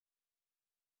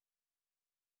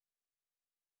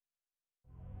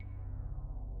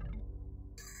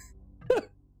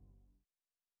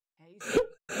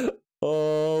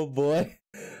Oh boy.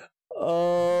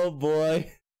 Oh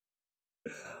boy.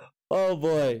 Oh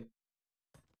boy.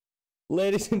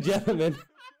 Ladies and gentlemen,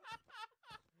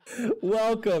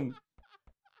 welcome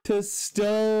to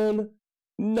Stone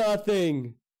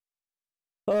Nothing.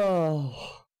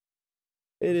 Oh,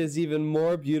 it is even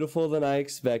more beautiful than I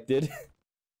expected.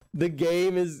 The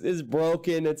game is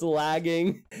broken, it's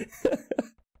lagging.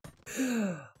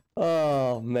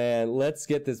 Oh man, let's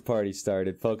get this party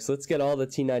started, folks. Let's get all the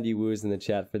T90 woos in the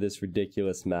chat for this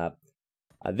ridiculous map.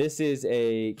 This is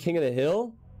a King of the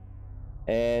Hill,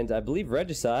 and I believe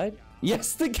Regicide.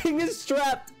 Yes, the king is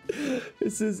trapped!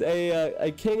 This is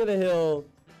a King of the Hill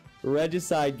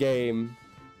Regicide game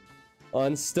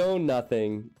on Stone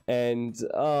Nothing, and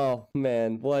oh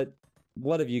man, what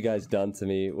have you guys done to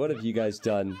me? What have you guys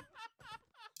done?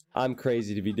 I'm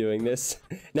crazy to be doing this.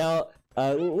 Now,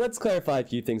 let's clarify a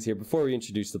few things here before we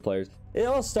introduce the players. It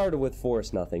all started with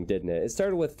Forest Nothing, didn't it? It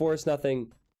started with Forest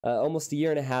Nothing almost a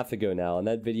year and a half ago now, and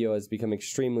that video has become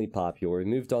extremely popular. We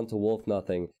moved on to Wolf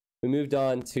Nothing. We moved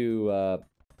on to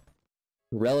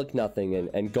Relic Nothing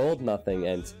and Gold Nothing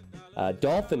and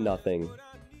Dolphin Nothing.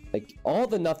 Like, all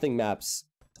the Nothing maps.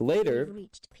 Later,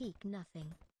 reached peak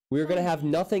nothing. We're going to have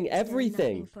Nothing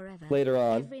Everything later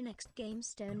on. Every next game,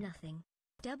 Stone Nothing.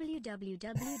 www.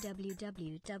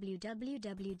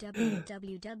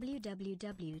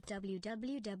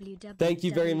 Thank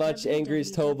you very much,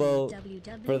 Angriest Tobo,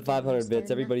 for the 500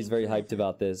 bits. Everybody's very hyped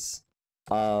about this.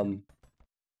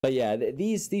 But yeah,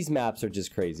 these maps are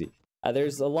just crazy.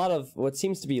 There's a lot of what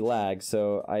seems to be lag,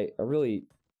 so I really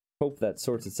hope that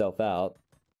sorts itself out.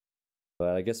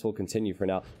 But I guess we'll continue for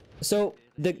now. So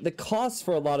the cost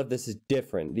for a lot of this is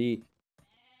different.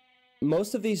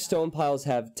 Most of these stone piles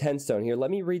have 10 stone. Here,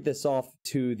 let me read this off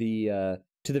to the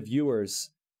viewers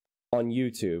on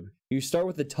YouTube. You start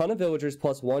with a ton of villagers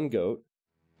plus 1 goat.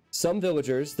 Some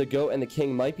villagers, the goat and the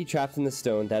king, might be trapped in the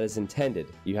stone that is intended.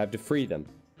 You have to free them.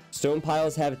 Stone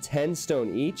piles have 10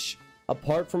 stone each,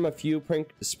 apart from a few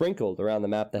sprinkled around the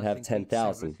map that have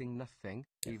 10,000.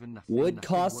 Wood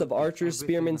cost of archers,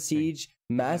 spearmen, siege,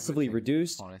 massively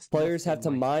reduced. Players have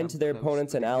to mine to their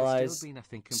opponents and allies.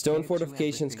 Stone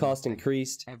fortifications cost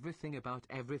increased. Everything about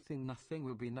everything, nothing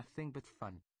will be nothing but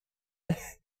fun.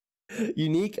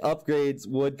 Unique upgrades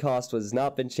wood cost has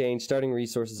not been changed. Starting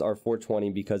resources are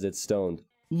 420 because it's stoned.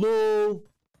 LOL!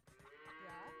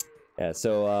 Yeah,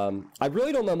 so, I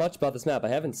really don't know much about this map. I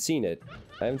haven't seen it.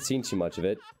 I haven't seen too much of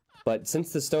it. But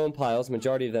since the stone piles,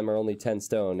 majority of them are only 10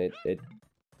 stone,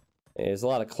 there's a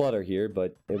lot of clutter here,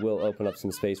 but it will open up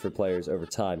some space for players over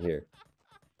time here.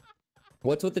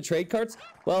 What's with the trade carts?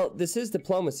 Well, this is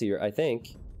diplomacy, I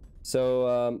think.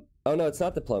 So, oh no, it's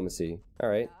not diplomacy.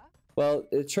 Alright. Well,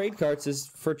 trade carts is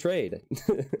for trade.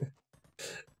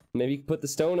 Maybe you can put the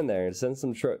stone in there and send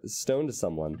some stone to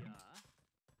someone.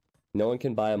 No one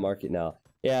can buy a market now.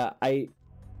 Yeah, I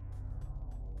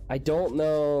don't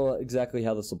know exactly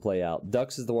how this will play out.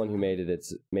 Dux is the one who made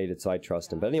it, so I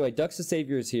trust him. But anyway, Dux the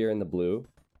Savior is here in the blue.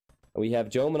 We have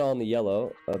Jomanal in the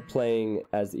yellow, playing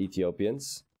as the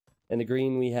Ethiopians. In the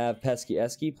green, we have Pesky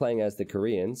Eski playing as the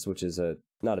Koreans, which is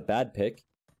not a bad pick.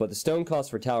 But the stone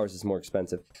cost for towers is more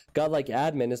expensive. Godlike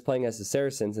Admin is playing as the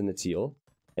Saracens in the teal.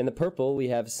 In the purple, we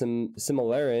have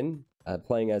Simularin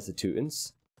playing as the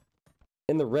Teutons.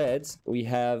 In the reds, we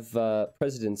have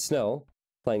President Snow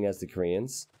playing as the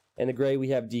Koreans. In the gray, we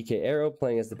have DK Arrow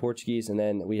playing as the Portuguese, and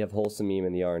then we have Wholesome Meme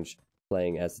in the orange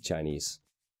playing as the Chinese.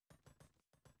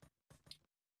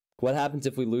 What happens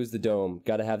if we lose the dome?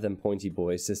 Gotta have them pointy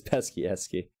boys, says Pesky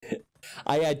Eski.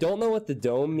 I don't know what the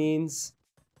dome means.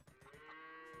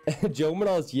 Joe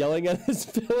Manal is yelling at his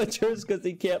villagers because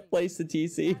he can't place the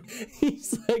TC.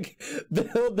 He's like,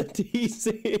 build the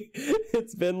TC.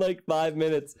 It's been like 5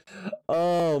 minutes.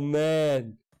 Oh,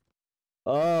 man.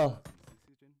 Oh.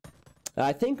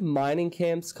 I think mining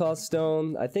camps cost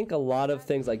stone. I think a lot of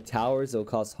things like towers will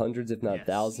cost hundreds, if not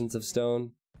thousands of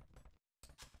stone.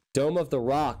 Dome of the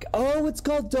Rock. Oh, it's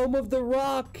called Dome of the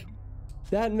Rock.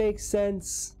 That makes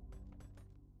sense.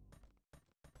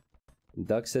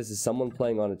 Duck says, is someone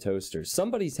playing on a toaster?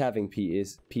 Somebody's having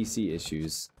PC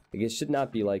issues. Like, it should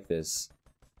not be like this.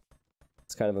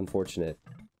 It's kind of unfortunate.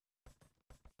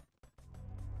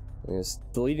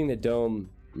 Deleting the dome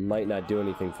might not do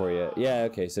anything for you. Yeah,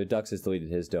 okay, so Dux has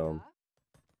deleted his dome.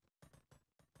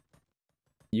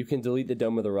 You can delete the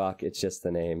Dome of the Rock, it's just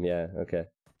the name. Yeah, okay.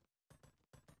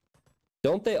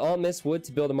 Don't they all miss wood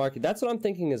to build a market? That's what I'm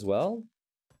thinking as well.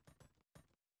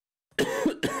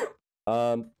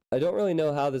 I don't really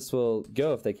know how this will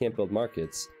go if they can't build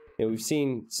markets. You know, we've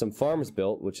seen some farms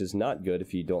built, which is not good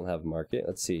if you don't have a market.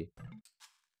 Let's see.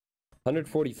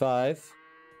 145.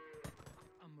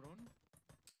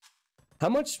 How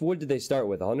much wood did they start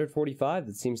with? 145?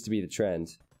 That seems to be the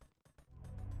trend.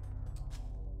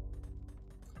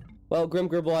 Well, Grim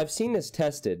Gribble, I've seen this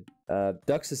tested.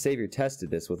 Dux the Savior tested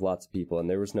this with lots of people, and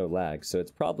there was no lag, so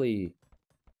it's probably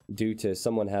due to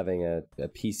someone having a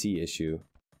PC issue.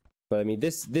 But I mean,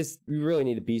 you really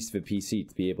need a beast of a PC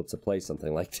to be able to play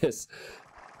something like this.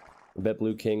 I bet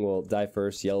Blue King will die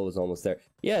first. Yellow is almost there.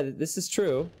 Yeah, this is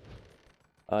true.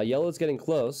 Yellow's getting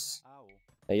close.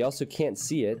 And you also can't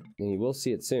see it, and you will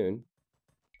see it soon.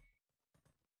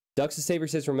 Dux the Savior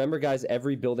says, remember guys,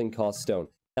 every building costs stone.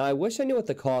 Now, I wish I knew what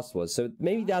the cost was, so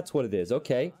maybe that's what it is.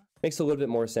 Okay, makes a little bit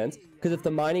more sense. Because if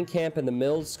the mining camp and the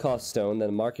mills cost stone, then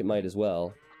the market might as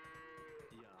well.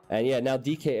 And yeah, now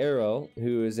DK Arrow,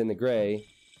 who is in the gray,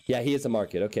 yeah, he is a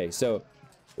market. Okay, so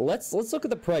let's look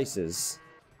at the prices.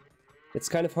 It's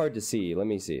kind of hard to see. Let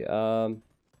me see.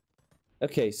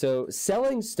 Okay, so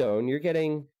selling stone, you're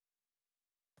getting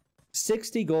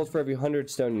 60 gold for every 100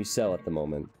 stone you sell at the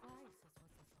moment.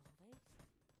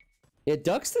 Yeah,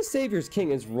 Dux the Savior's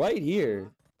King is right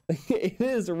here. It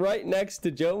is right next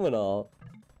to Jomanal.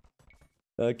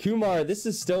 Kumar, this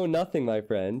is stone nothing, my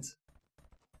friend.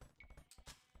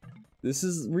 This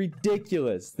is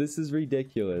ridiculous. This is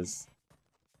ridiculous.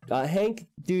 Hank,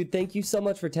 dude, thank you so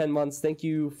much for 10 months. Thank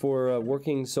you for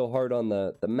working so hard on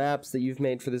the maps that you've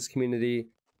made for this community.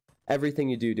 Everything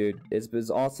you do, dude. It's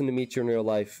awesome to meet you in real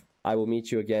life. I will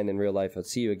meet you again in real life. I'll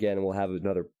see you again, and we'll have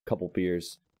another couple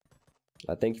beers.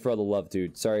 Thank you for all the love,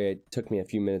 dude. Sorry it took me a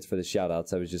few minutes for the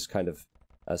shoutouts. I was just kind of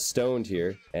stoned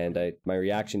here, and my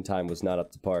reaction time was not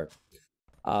up to par.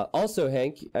 Also,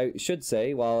 Hank, I should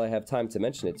say, while I have time to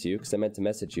mention it to you, because I meant to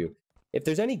message you, if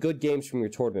there's any good games from your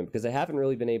tournament, because I haven't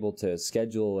really been able to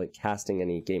schedule casting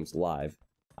any games live,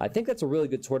 I think that's a really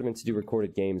good tournament to do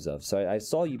recorded games of. So I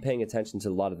saw you paying attention to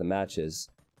a lot of the matches,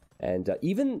 and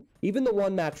even the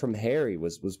one match from Harry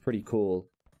was pretty cool.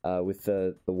 With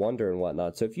the Wonder and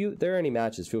whatnot. So if there are any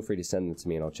matches, feel free to send them to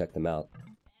me and I'll check them out.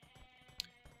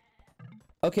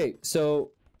 Okay,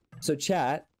 so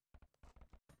chat,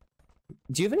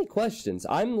 do you have any questions?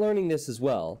 I'm learning this as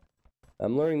well.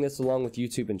 I'm learning this along with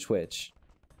YouTube and Twitch.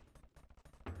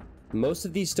 Most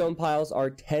of these stone piles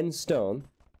are 10 stone.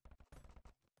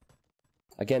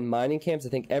 Again, mining camps, I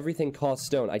think everything costs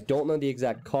stone. I don't know the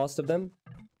exact cost of them.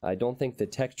 I don't think the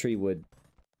tech tree would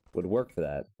work for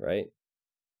that, right?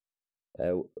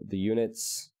 The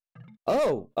units.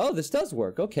 Oh, this does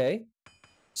work. Okay.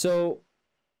 So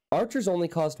archers only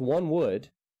cost 1 wood.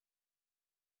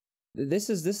 This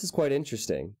is quite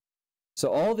interesting.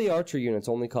 So all the archer units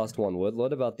only cost 1 wood.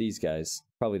 What about these guys?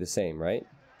 Probably the same, right?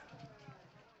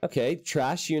 Okay,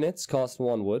 trash units cost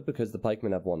 1 wood because the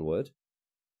pikemen have 1 wood.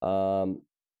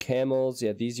 Camels,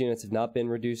 yeah, these units have not been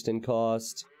reduced in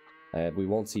cost. We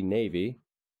won't see navy.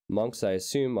 Monks, I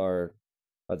assume, are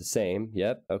the same.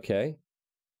 Yep, okay.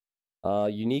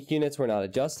 Unique units were not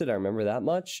adjusted, I remember that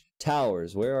much.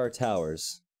 Towers, where are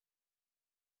towers?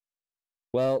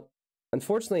 Well,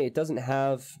 unfortunately, it doesn't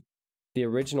have the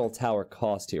original tower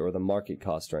cost here, or the market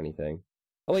cost or anything.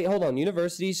 Oh wait, hold on,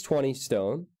 University's 20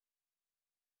 stone.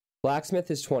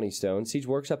 Blacksmith is 20 stone. Siege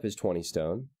Workshop is 20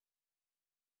 stone.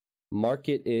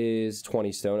 Market is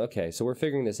 20 stone. Okay, so we're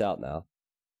figuring this out now.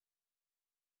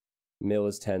 Mill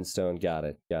is 10 stone. Got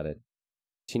it.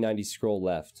 T90 scroll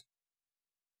left.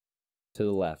 To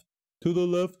the left. To the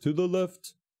left. To the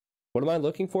left. What am I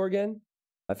looking for again?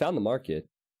 I found the market.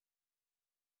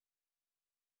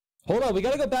 Hold on, we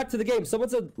gotta go back to the game. Someone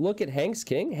said, look at Hank's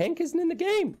King. Hank isn't in the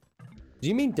game. Do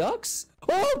you mean Dux?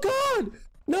 Oh, God!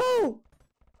 No!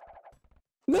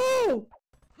 No!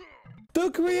 The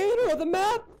creator of the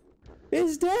map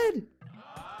is dead!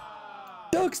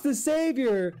 Dux the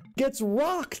Savior gets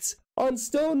rocked on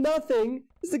Stone Nothing.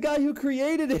 Is the guy who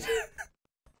created it.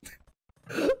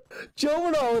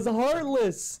 Jomanal is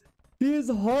heartless. He is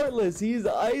heartless. He's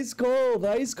ice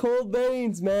cold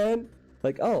veins, man.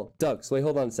 Like, oh, Dux, wait,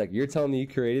 hold on a second. You're telling me you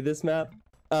created this map?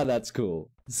 Oh, that's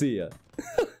cool. See ya.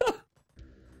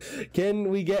 Can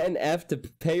we get an F to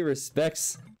pay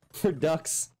respects for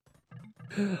Dux?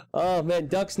 Oh, man,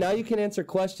 Dux, now you can answer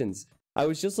questions. I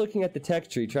was just looking at the tech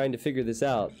tree trying to figure this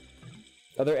out.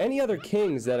 Are there any other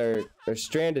kings that are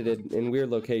stranded in weird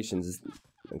locations?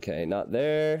 Okay, not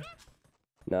there.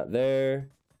 Not there.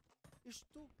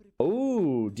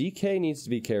 Oh, DK needs to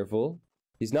be careful.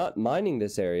 He's not mining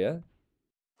this area.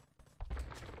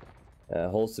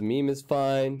 Wholesome Meme is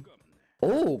fine.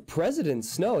 Oh, President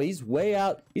Snow, he's way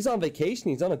out. He's on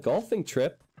vacation. He's on a golfing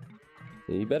trip.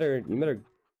 You better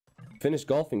finish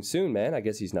golfing soon, man. I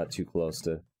guess he's not too close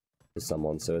to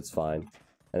someone, so it's fine.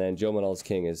 And then Jomanal's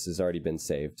king has already been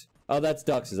saved. Oh, that's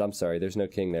Dux's. I'm sorry. There's no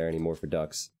king there anymore for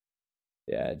Dux.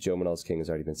 Yeah, Joe Manal's king has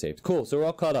already been saved. Cool, so we're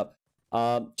all caught up.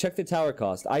 Check the tower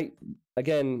cost.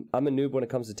 Again, I'm a noob when it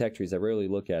comes to tech trees. I rarely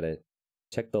look at it.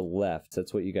 Check the left.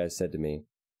 That's what you guys said to me.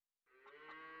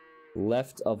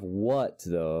 Left of what,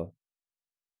 though?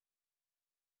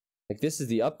 Like, this is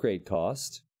the upgrade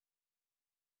cost.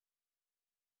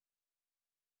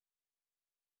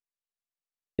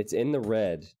 It's in the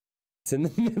red. It's in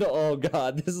the middle. Oh,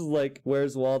 God. This is like,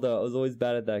 where's Waldo? I was always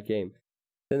bad at that game.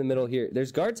 It's in the middle here.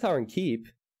 There's guard tower and keep.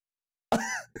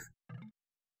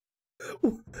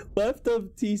 Left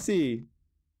of TC.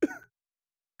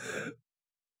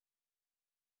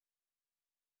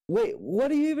 Wait,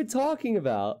 what are you even talking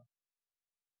about?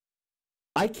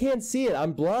 I can't see it.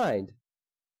 I'm blind.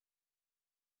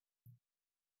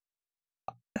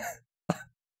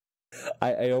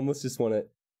 I almost just want to...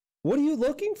 What are you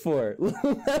looking for?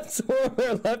 Left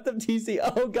somewhere, left of TC.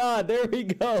 Oh, God, there we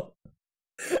go.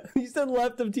 You said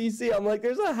left of TC. I'm like,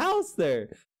 there's a house there.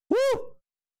 Woo!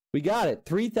 We got it.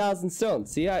 3,000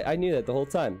 stones. See, I knew that the whole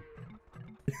time.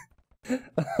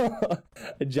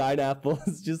 A giant apple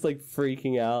is just like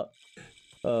freaking out.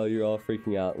 Oh, you're all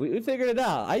freaking out. We figured it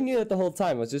out. I knew it the whole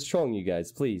time. I was just trolling you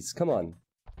guys. Please, come on.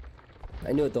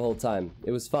 I knew it the whole time.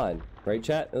 It was fine. Right,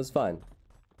 chat? It was fine.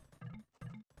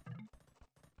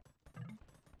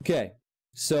 Okay,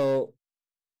 so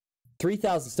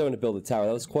 3,000 stone to build a tower.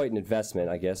 That was quite an investment,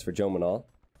 I guess, for Joe Manal.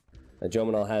 Joe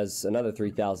Manal has another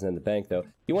 3,000 in the bank, though.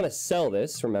 You want to sell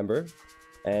this, remember?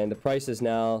 And the price is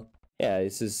now... Yeah,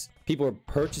 this is... People are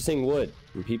purchasing wood.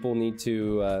 And people need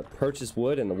to purchase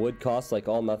wood, and the wood costs, like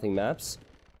all nothing maps,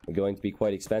 are going to be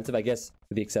quite expensive. I guess,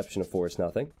 with the exception of Forest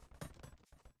Nothing.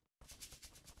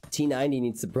 T90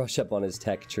 needs to brush up on his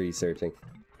tech tree searching.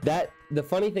 The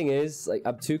funny thing is, like,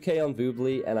 I'm 2K on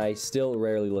Voobly, and I still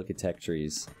rarely look at tech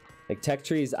trees. Like, tech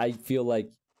trees, I feel like...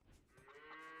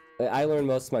 I learn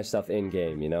most of my stuff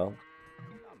in-game, you know?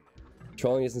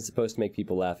 Trolling isn't supposed to make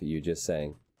people laugh at you, just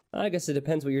saying. I guess it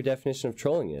depends what your definition of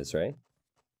trolling is, right?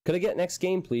 Could I get next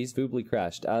game, please? Voobly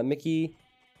crashed. Mickey...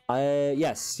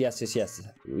 Yes.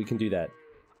 We can do that.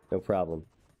 No problem.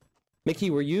 Mickey,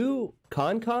 were you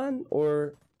Con,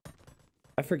 or...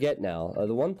 I forget now.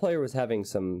 The one player was having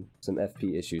some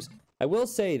FP issues. I will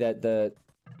say that the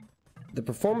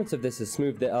performance of this has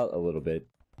smoothed it out a little bit.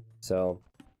 So...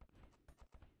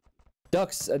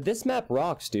 Ducks, this map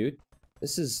rocks, dude.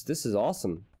 This is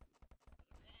awesome.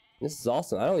 This is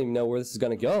awesome. I don't even know where this is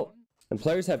gonna go. And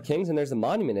players have kings, and there's a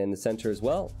monument in the center as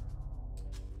well.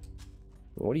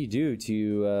 What do you do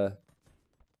to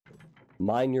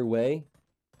mine your way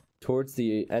towards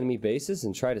the enemy bases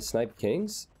and try to snipe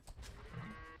kings?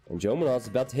 And Joe Manal's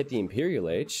about to hit the Imperial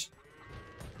Age.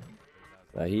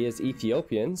 He is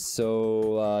Ethiopian,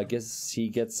 so I guess he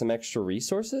gets some extra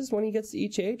resources when he gets to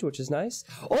each age, which is nice.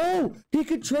 Oh! He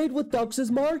could trade with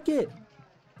Dux's Market!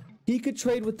 He could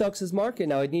trade with Dux's Market.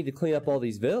 Now, I'd need to clean up all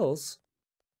these vills.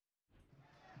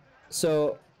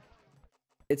 So,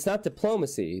 it's not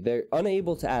diplomacy. They're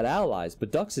unable to add allies,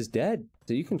 but Dux is dead.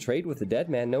 So you can trade with the dead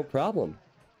man, no problem.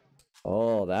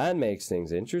 Oh, that makes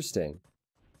things interesting.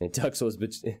 And Dux was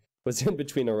in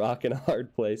between a rock and a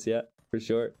hard place, yeah, for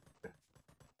sure.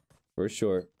 For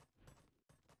sure.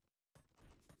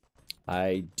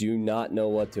 I do not know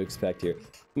what to expect here.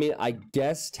 I mean, I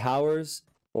guess towers...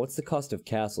 What's the cost of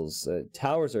castles?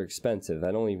 Towers are expensive.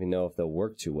 I don't even know if they'll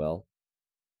work too well.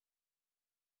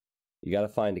 You gotta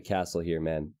find a castle here,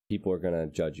 man. People are gonna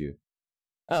judge you.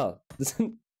 Oh,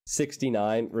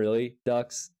 69? Really,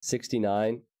 Dux?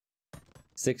 69?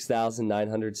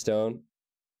 6,900 stone?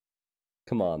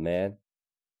 Come on, man.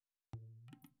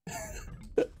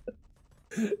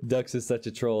 Dux is such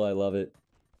a troll, I love it.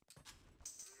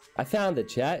 I found it,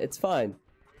 chat. It's fine.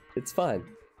 It's fine.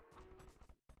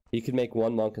 He could make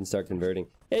one monk and start converting.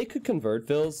 Yeah, he could convert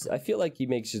fills. I feel like he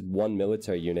makes just one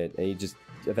military unit and he just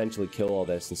eventually kill all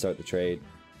this and start the trade.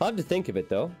 I'll have to think of it,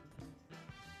 though.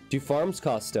 Do farms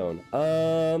cost stone?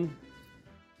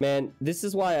 Man, this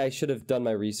is why I should have done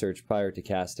my research prior to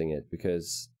casting it,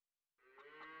 because...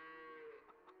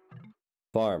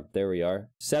 Farm, there we are.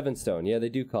 7 stone. Yeah, they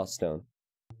do cost stone.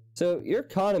 So, your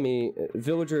economy,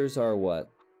 villagers are what?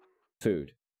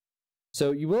 Food.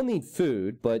 So, you will need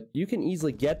food, but you can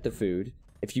easily get the food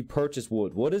if you purchase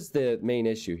wood. What is the main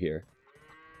issue here?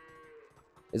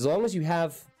 As long as you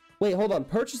have... Wait, hold on.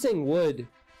 Purchasing wood...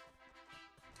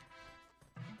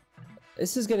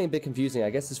 This is getting a bit confusing. I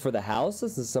guess it's for the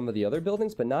houses and some of the other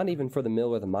buildings, but not even for the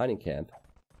mill or the mining camp.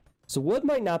 So wood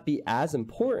might not be as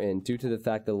important due to the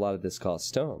fact that a lot of this costs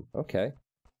stone. Okay.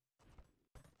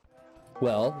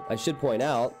 Well, I should point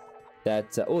out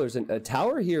that... oh, there's a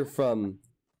tower here from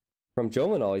Joe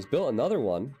Manal. He's built another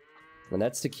one. And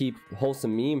that's to keep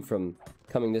Wholesome Meme from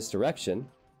coming this direction.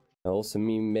 Wholesome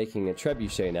Meme making a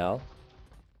trebuchet now.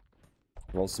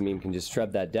 Wholesome Meme can just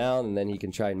treb that down, and then he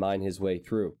can try and mine his way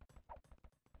through.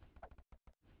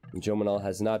 Joe Manal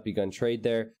has not begun trade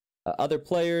there. Other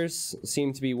players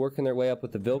seem to be working their way up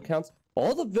with the Vil counts.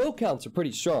 All the Vil counts are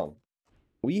pretty strong.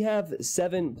 We have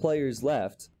 7 players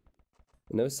left.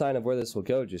 No sign of where this will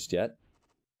go just yet.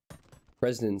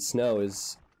 President Snow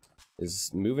is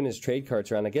moving his trade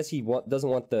carts around. I guess he doesn't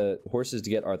want the horses to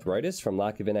get arthritis from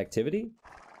lack of inactivity.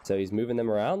 So he's moving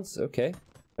them around. Okay.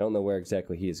 I don't know where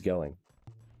exactly he is going.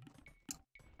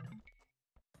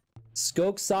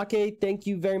 Skoke Sake, thank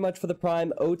you very much for the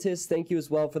prime. Otis, thank you as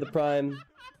well for the prime.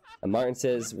 And Martin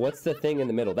says, what's the thing in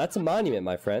the middle? That's a monument,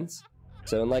 my friends.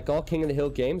 So unlike all King of the Hill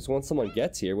games, once someone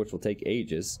gets here, which will take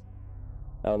ages.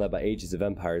 I don't know about ages of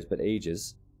empires, but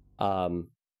ages. Once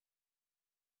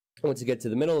you get to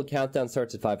the middle, the countdown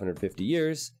starts at 550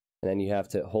 years. And then you have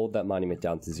to hold that monument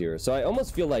down to 0. So I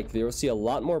almost feel like you'll see a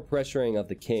lot more pressuring of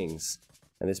the kings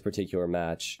in this particular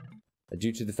match.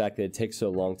 Due to the fact that it takes so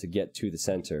long to get to the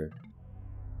center.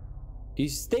 Do you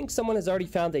think someone has already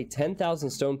found a 10,000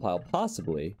 stone pile?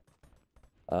 Possibly.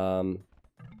 You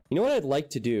know what I'd like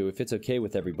to do, if it's okay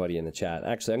with everybody in the chat?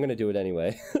 Actually, I'm going to do it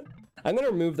anyway. I'm going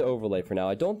to remove the overlay for now.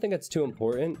 I don't think it's too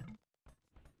important.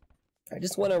 I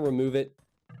just want to remove it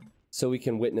so we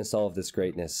can witness all of this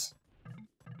greatness.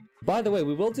 By the way,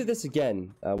 we will do this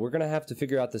again. We're going to have to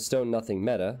figure out the stone nothing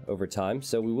meta over time,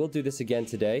 so we will do this again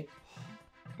today.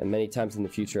 And many times in the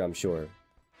future, I'm sure.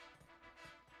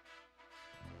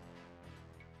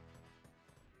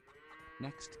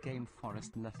 Next game,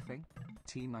 Forest Nothing.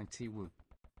 T90 Woo.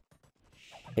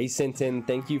 Hey, Sinton,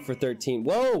 thank you for 13.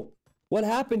 Whoa! What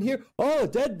happened here? Oh,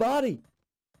 dead body!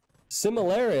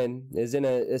 Similarian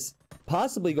is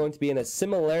possibly going to be in a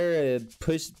similar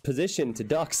position to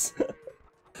Dux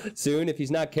soon if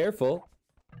he's not careful.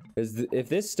 If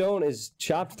this stone is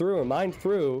chopped through and mined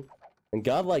through, and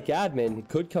godlike admin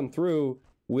could come through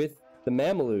with the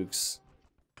Mamelukes.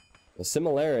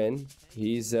 Similarian,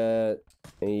 he's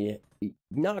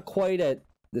not quite at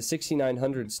the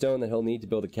 6,900 stone that he'll need to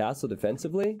build a castle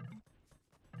defensively.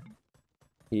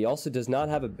 He also does not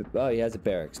have he has a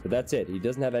barracks, but that's it. He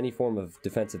doesn't have any form of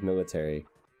defensive military.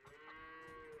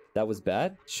 That was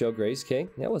bad. Show Grace King.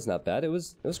 That was not bad. It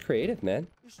was creative, man.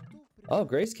 Oh,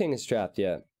 Grace King is trapped,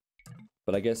 yeah.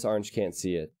 But I guess Orange can't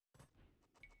see it.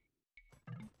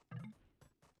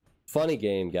 Funny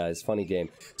game, guys. Funny game.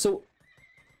 So,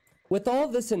 with all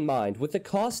this in mind, with the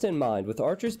cost in mind, with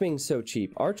archers being so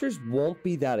cheap, archers won't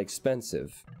be that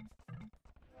expensive.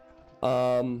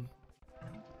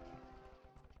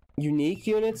 Unique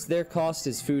units, their cost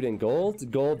is food and gold.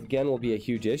 Gold, again, will be a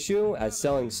huge issue, as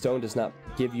selling stone does not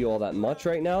give you all that much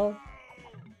right now.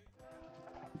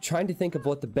 I'm trying to think of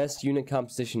what the best unit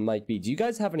composition might be. Do you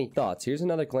guys have any thoughts? Here's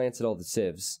another glance at all the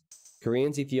civs.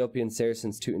 Koreans, Ethiopians,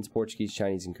 Saracens, Teutons, Portuguese,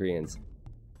 Chinese, and Koreans.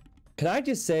 Can I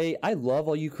just say, I love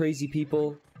all you crazy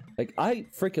people. Like, I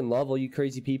freaking love all you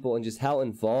crazy people and just how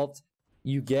involved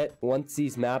you get once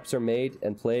these maps are made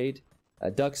and played.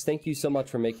 Dux, thank you so much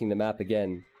for making the map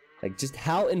again. Like, just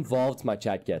how involved my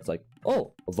chat gets. Like,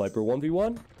 oh, a Viper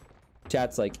 1v1?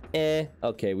 Chat's like,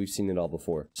 okay, we've seen it all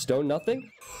before. Stone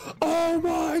nothing? Oh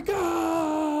my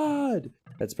god!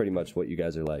 That's pretty much what you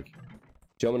guys are like.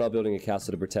 Joe Manal building a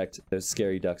castle to protect those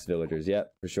scary Dux villagers.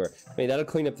 Yep, for sure. I mean, that'll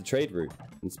clean up the trade route.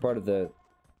 It's part of the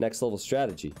next level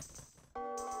strategy.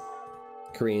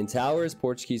 Korean towers,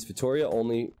 Portuguese Vitoria,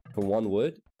 only for 1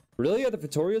 wood. Really? Are the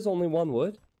Vitorias only 1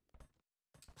 wood?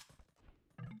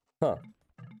 Huh.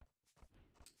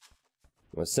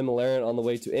 Well, Similarian on the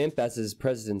way to Imp, as is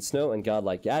President Snow and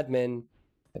Godlike Admin.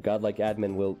 A Godlike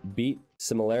Admin will beat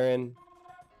Similarian.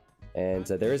 And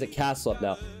there is a castle up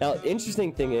now. Now,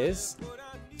 interesting thing is,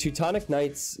 Teutonic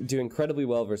Knights do incredibly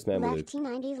well versus Mamelukes.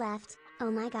 Left T90 left. Oh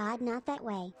my god, not that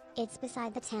way. It's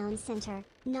beside the town center.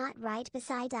 Not right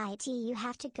beside IT. You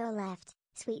have to go left.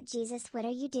 Sweet Jesus, what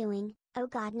are you doing? Oh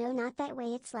god, no, not that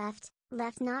way. It's left.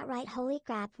 Left, not right. Holy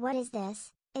crap, what is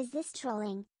this? Is this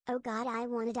trolling? Oh god, I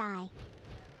wanna die.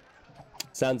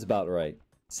 Sounds about right.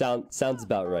 Sounds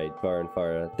about right, Bar and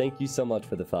Farah. Thank you so much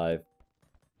for the 5.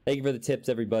 Thank you for the tips,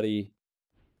 everybody.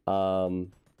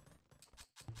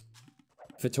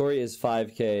 Vitoria is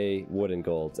 5k wood and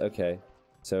gold. Okay.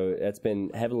 So that's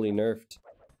been heavily nerfed.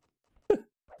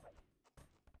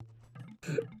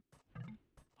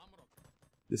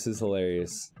 This is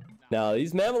hilarious. Now,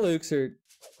 these Mamelukes are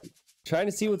trying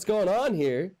to see what's going on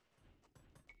here.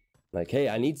 Like, hey,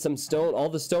 I need some stone, all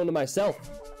the stone to myself.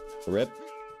 Rip.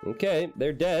 Okay,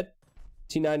 they're dead.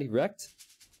 T90 wrecked.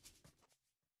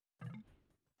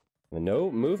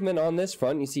 No movement on this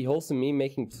front. You see Wholesome Meme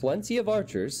making plenty of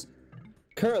archers.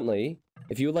 Currently,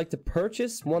 if you would like to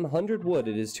purchase 100 wood,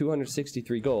 it is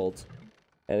 263 gold.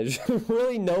 And there's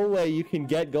really no way you can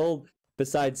get gold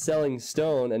besides selling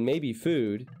stone and maybe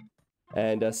food.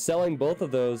 And selling both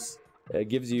of those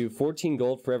gives you 14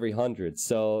 gold for every 100.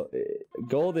 So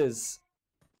gold is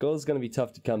going to be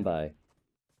tough to come by.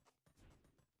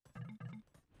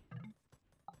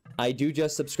 I do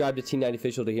just subscribe to T9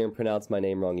 Official to hear him pronounce my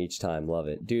name wrong each time. Love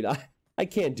it. Dude, I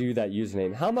can't do that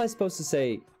username. How am I supposed to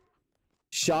say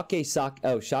Shake Sake?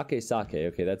 Oh, Shake Sake.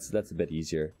 Okay, that's a bit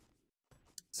easier.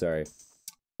 Sorry.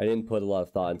 I didn't put a lot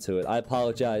of thought into it. I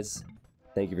apologize.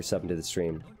 Thank you for subbing to the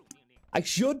stream. I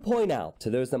should point out to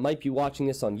those that might be watching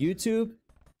this on YouTube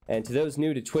and to those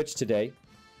new to Twitch today,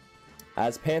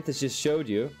 as Panthers just showed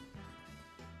you,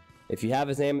 if you have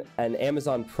an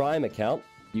Amazon Prime account,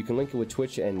 you can link it with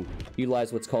Twitch and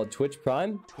utilize what's called Twitch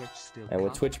Prime. And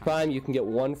with Twitch Prime, you can get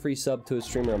 1 free sub to a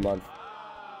streamer a month.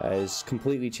 It's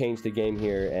completely changed the game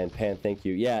here, and Pan, thank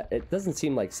you. Yeah, it doesn't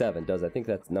seem like 7, does it? I think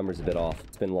that number's a bit off.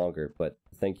 It's been longer, but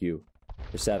thank you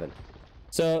for 7.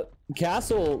 So,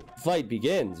 castle fight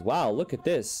begins. Wow, look at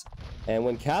this. And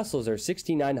when castles are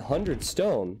 6,900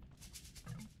 stone,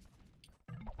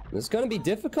 it's going to be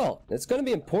difficult. It's going to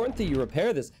be important that you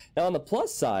repair this. Now, on the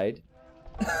plus side,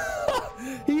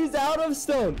 he's out of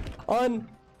stone.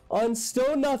 On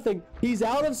stone nothing, he's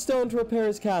out of stone to repair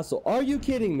his castle. Are you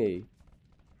kidding me?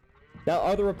 Now,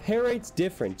 are the repair rates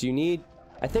different? Do you need...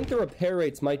 I think the repair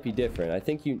rates might be different. I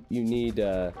think you need,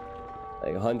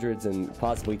 like hundreds and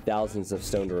possibly thousands of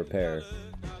stone to repair.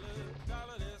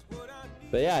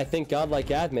 But yeah, I think Godlike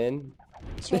Admin...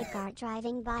 Trick art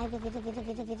driving by.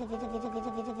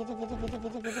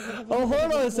 Oh,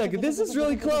 hold on a second. This is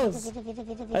really close.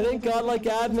 I think Godlike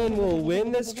Admin will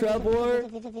win this trap war.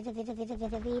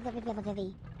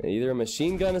 Either a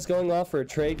machine gun is going off or a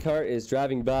trade cart is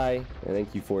driving by. And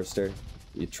thank you, Forster.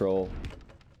 You troll.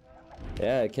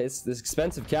 Yeah, this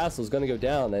expensive castle is going to go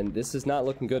down, and this is not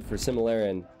looking good for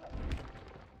Similarian.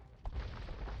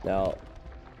 Now,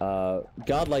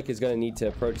 Godlike is going to need to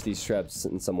approach these Trebs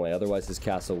in some way, otherwise his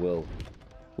castle will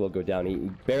go down. He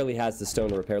barely has the stone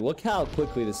to repair. Look how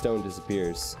quickly the stone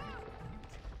disappears.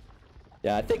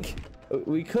 Yeah, I think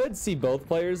we could see both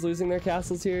players losing their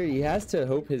castles here. He has to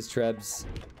hope his Trebs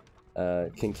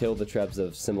can kill the Trebs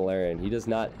of Similarian. He does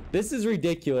not. This is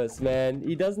ridiculous, man.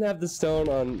 He doesn't have the stone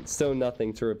on stone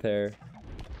nothing to repair.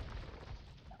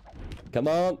 Come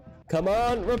on,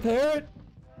 repair it.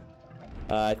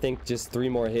 I think just 3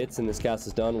 more hits and this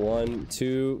castle's done. 1,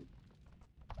 2,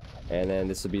 and then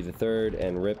this will be the 3rd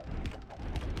and rip.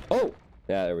 Oh,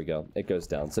 yeah, there we go. It goes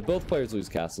down. So both players lose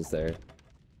castles there.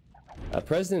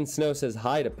 President Snow says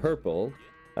hi to Purple.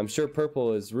 I'm sure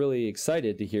Purple is really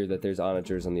excited to hear that there's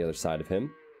onagers on the other side of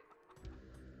him.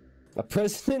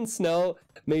 President Snow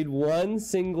made 1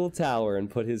 single tower and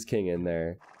put his king in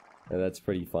there. And that's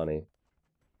pretty funny.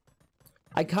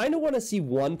 I kind of want to see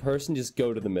one person just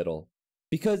go to the middle.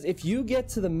 Because if you get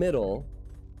to the middle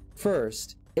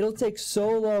first, it'll take so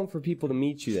long for people to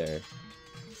meet you there.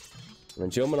 And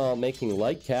Jomanal making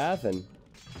light cav and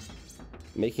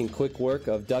making quick work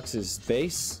of Dux's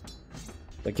base.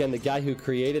 Again, the guy who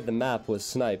created the map was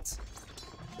sniped.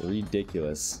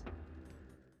 Ridiculous.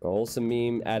 A Wholesome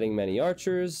Meme adding many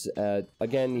archers.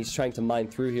 Again, he's trying to mine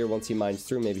through here. Once he mines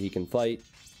through, maybe he can fight.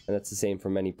 And that's the same for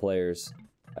many players.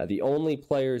 The only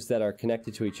players that are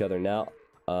connected to each other now...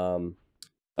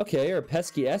 okay, or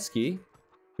Pesky Esky,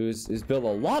 who's built a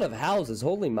lot of houses,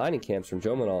 holding mining camps from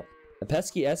Jomanal.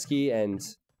 Pesky Esky and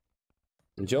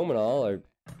Jomanal are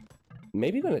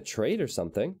maybe going to trade or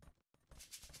something.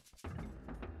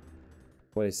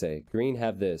 What do you say? Green,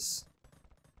 have this.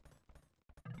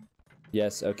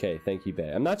 Yes, okay, thank you,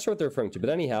 Bay. I'm not sure what they're referring to, but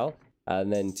anyhow,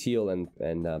 and then teal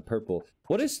and purple.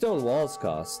 What does stone walls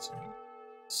cost?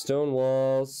 Stone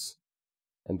walls...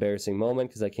 Embarrassing moment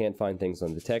because I can't find things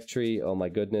on the tech tree. Oh my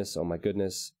goodness, oh my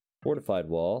goodness. Fortified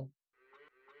wall.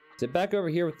 Is it back over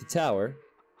here with the tower?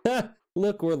 Ha!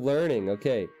 Look, we're learning.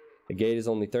 Okay. A gate is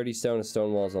only 30 stone, a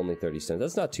stone wall is only 30 stone.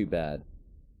 That's not too bad.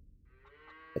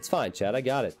 It's fine, Chad. I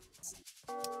got it.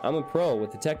 I'm a pro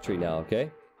with the tech tree now, okay?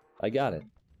 I got it.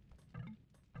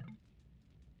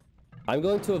 I'm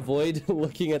going to avoid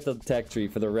looking at the tech tree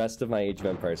for the rest of my Age of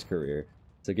Empires career.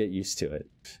 So get used to it.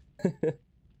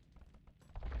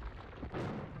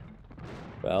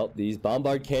 Well, these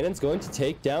bombard cannons going to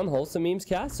take down Wholesome Meme's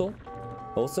castle.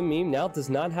 Wholesome Meme now does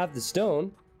not have the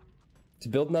stone to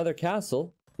build another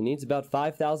castle. He needs about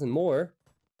 5,000 more.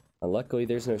 And luckily,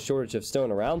 there's no shortage of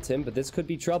stone around him, but this could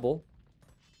be trouble.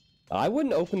 I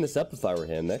wouldn't open this up if I were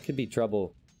him. That could be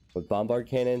trouble with bombard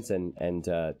cannons and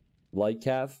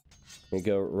Lightcav. And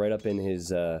go right up in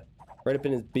his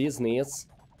business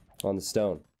on the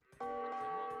stone.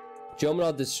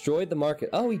 Jomanal destroyed the market.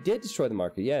 Oh, he did destroy the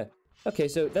market, yeah. Okay,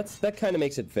 so that kind of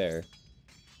makes it fair.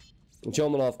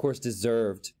 Jomanal, of course,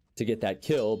 deserved to get that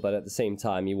kill, but at the same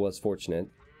time, he was fortunate.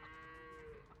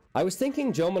 I was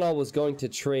thinking Jomanal was going to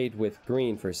trade with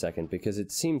Green for a second, because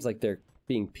it seems like they're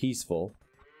being peaceful.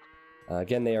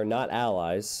 Again, they are not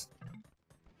allies,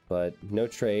 but no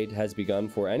trade has begun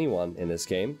for anyone in this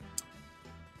game.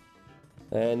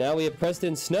 And now we have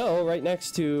President Snow right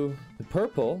next to the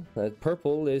purple.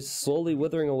 Purple is slowly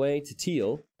withering away to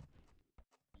teal.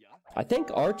 I think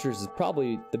archers is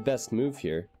probably the best move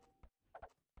here.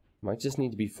 Might just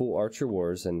need to be full archer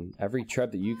wars, and every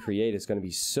treb that you create is going to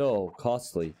be so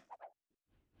costly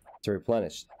to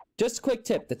replenish. Just a quick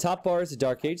tip. The top bar is the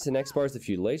Dark Age, the next bar is the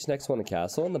Feudal Age, next one the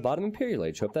Castle, and the bottom Imperial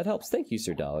Age. Hope that helps. Thank you,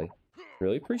 Sir Dolly.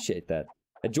 Really appreciate that.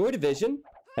 Joy Division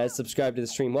has subscribed to the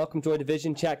stream. Welcome, Joy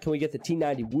Division. Chat, can we get the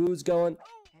T90 woos going?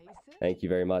 Thank you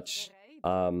very much.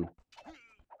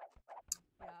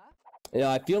 Yeah,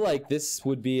 I feel like this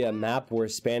would be a map where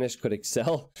Spanish could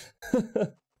excel.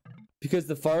 Because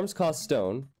the farms cost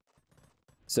stone.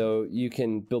 So you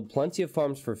can build plenty of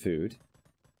farms for food.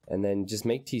 And then just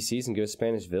make TCs and go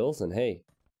Spanish vills. And hey,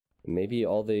 maybe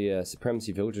all the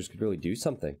Supremacy villagers could really do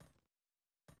something.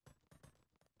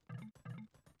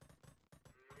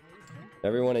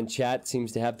 Everyone in chat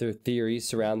seems to have their theories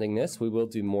surrounding this. We will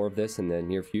do more of this in the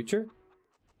near future.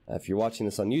 If you're watching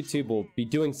this on YouTube, we'll be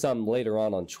doing some later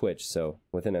on Twitch, so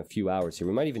within a few hours here.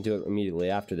 We might even do it immediately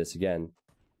after this again.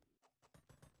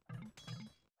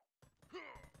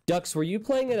 Dux, were you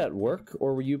playing it at work,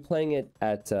 or were you playing it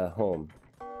at home?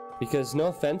 Because, no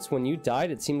offense, when you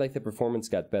died, it seemed like the performance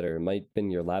got better. It might have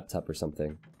been your laptop or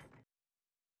something.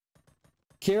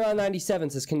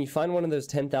 Kira97 says, can you find one of those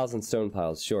 10,000 stone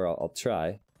piles? Sure, I'll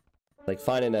try. Like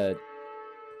finding a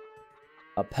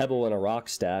pebble in a rock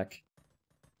stack.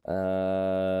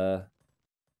 I'm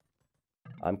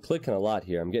clicking a lot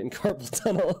here. I'm getting carpal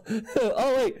tunnel.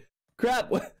 Oh, wait.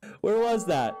 Crap. Where was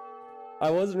that?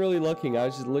 I wasn't really looking. I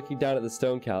was just looking down at the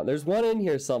stone count. There's one in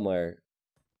here somewhere.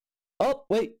 Oh,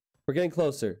 wait. We're getting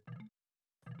closer.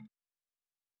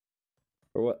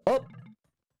 Or what? Oh!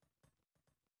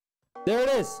 There it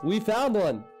is! We found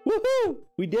one! Woohoo!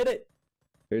 We did it!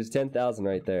 There's 10,000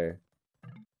 right there.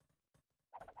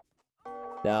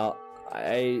 Now,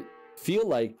 I feel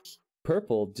like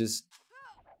Purple just...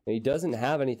 He doesn't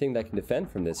have anything that can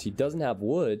defend from this. He doesn't have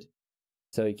wood,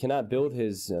 so he cannot build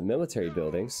his military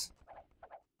buildings.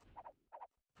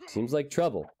 Seems like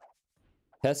trouble.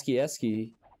 Pesky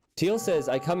Esky. Teal says,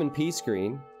 I come in peace,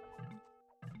 Green.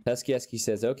 Pesky Esky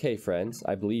says, okay, friends,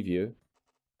 I believe you.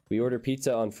 We order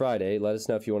pizza on Friday. Let us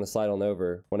know if you want to slide on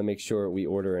over. Want to make sure we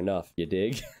order enough. You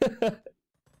dig?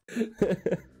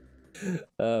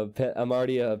 I'm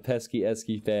already a Pesky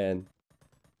Esky fan.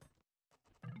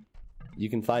 You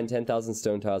can find 10,000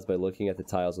 stone tiles by looking at the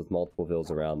tiles with multiple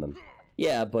vills around them.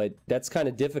 Yeah, but that's kind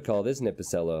of difficult, isn't it,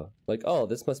 Pacello? Like, oh,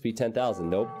 this must be 10,000.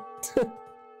 Nope.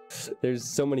 There's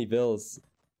so many vills.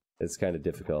 It's kind of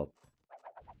difficult.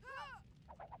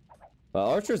 Well,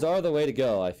 archers are the way to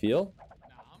go, I feel.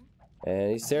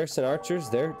 And these Saracen archers,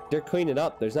 they're cleaning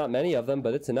up. There's not many of them,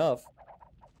 but it's enough.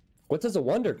 What does a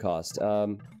wonder cost?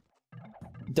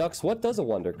 Dux, what does a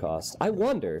wonder cost? I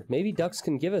wonder. Maybe Dux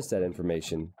can give us that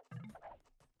information.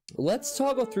 Let's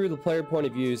toggle through the player point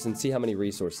of views and see how many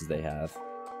resources they have.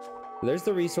 There's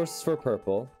the resources for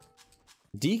purple.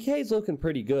 DK's looking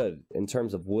pretty good in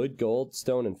terms of wood, gold,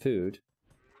 stone, and food.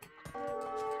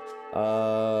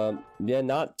 Yeah,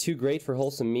 not too great for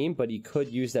Wholesome Meme, but he could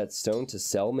use that stone to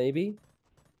sell, maybe.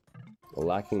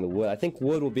 Lacking the wood. I think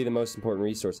wood will be the most important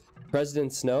resource.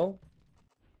 President Snow?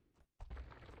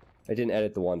 I didn't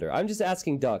edit the wonder. I'm just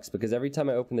asking Dux, because every time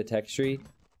I open the text tree,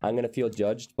 I'm gonna feel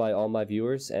judged by all my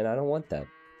viewers, and I don't want that.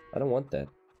 I don't want that.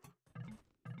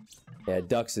 Yeah,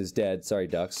 Dux is dead. Sorry,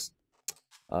 Dux.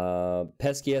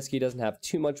 Pesky Esky doesn't have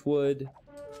too much wood.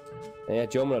 And yeah,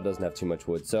 Jomono doesn't have too much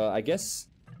wood. So I guess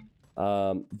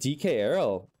DK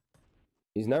Arrow,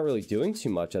 he's not really doing too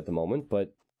much at the moment,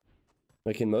 but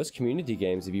like in most community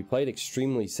games, if you play it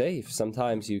extremely safe,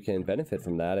 sometimes you can benefit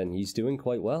from that, and he's doing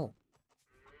quite well.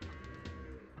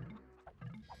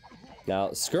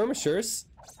 Now, skirmishers,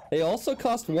 they also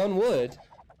cost 1 wood.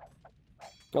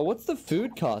 Now, what's the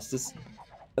food cost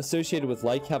associated with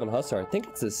Lightcav and Hussar? I think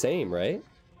it's the same, right?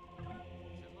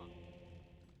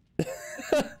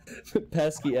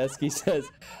 Pesky Esky says,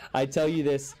 I tell you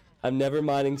this, I'm never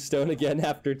mining stone again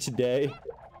after today.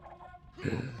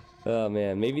 Oh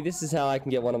man, maybe this is how I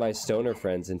can get one of my stoner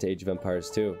friends into Age of Empires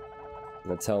 2. I'm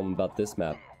gonna tell him about this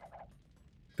map.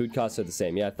 Food costs are the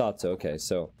same. Yeah, I thought so. Okay,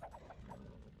 so...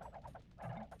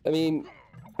 I mean,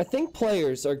 I think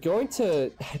players are going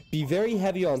to be very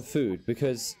heavy on food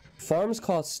because farms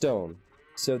cost stone.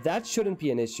 So that shouldn't be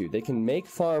an issue. They can make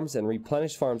farms and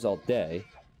replenish farms all day.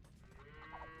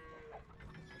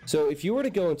 So if you were to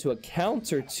go into a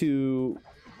counter to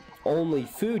only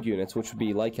food units, which would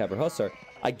be Lightcap or Hussar,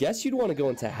 I guess you'd want to go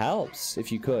into Halbs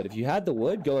if you could. If you had the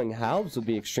wood, going Halbs would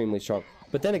be extremely strong.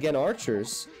 But then again,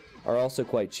 archers are also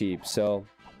quite cheap, so...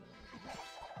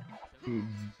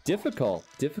 difficult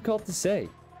to say.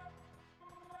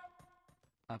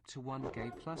 Up to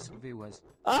 1K plus viewers.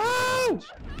 Oh!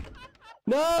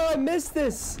 No, I missed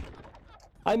this!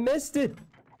 I missed it!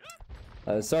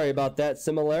 Sorry about that,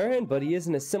 Similarian, but he is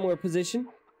in a similar position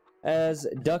as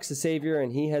Duck's the Savior,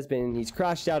 and he's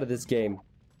crashed out of this game.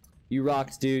 You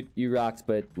rocked, dude. You rocked,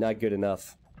 but not good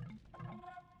enough.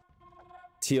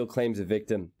 Teal claims a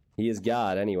victim. He is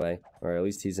God, anyway. Or at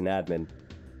least he's an admin.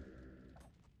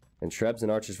 And Shrebs and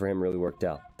Archers for him really worked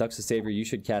out. Duck's the Savior, you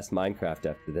should cast Minecraft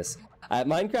after this.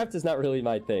 Minecraft is not really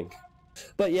my thing.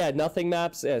 But yeah, nothing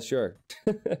maps? Yeah, sure.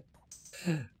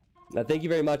 Now, thank you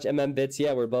very much, MMBits.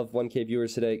 Yeah, we're above 1K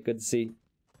viewers today. Good to see.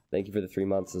 Thank you for the 3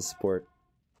 months of support.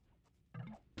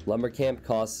 Lumber camp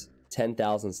costs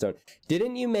 10,000 stone.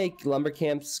 Didn't you make lumber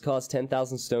camps cost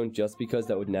 10,000 stone just because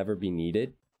that would never be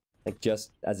needed? Like,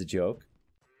 just as a joke?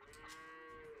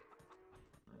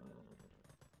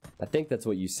 I think that's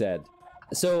what you said.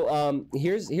 So,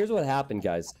 here's what happened,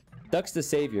 guys. Duck's the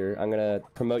Savior. I'm gonna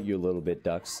promote you a little bit,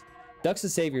 Ducks. Duck's the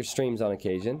Savior streams on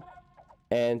occasion.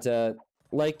 And,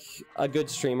 like a good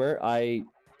streamer, I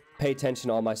pay attention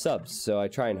to all my subs. So I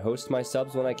try and host my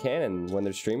subs when I can, and when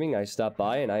they're streaming, I stop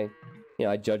by and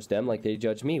I judge them like they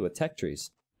judge me with tech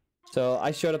trees. So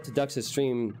I showed up to Ducks'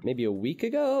 stream maybe a week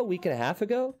and a half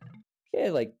ago.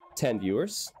 Yeah, like 10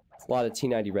 viewers. A lot of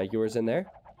T90 regulars in there.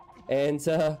 And,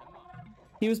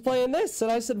 he was playing this,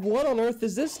 and I said, what on earth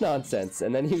is this nonsense?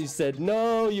 And then he said,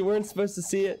 no, you weren't supposed to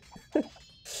see it.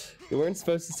 You weren't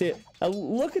supposed to see it. Now,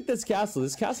 look at this castle.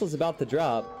 This castle is about to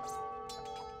drop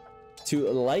to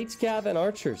Lightcap and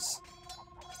Archers.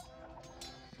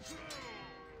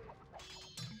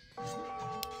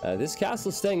 This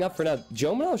castle's staying up for now.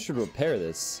 Jomanel should repair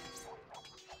this.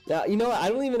 Now, you know what? I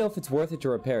don't even know if it's worth it to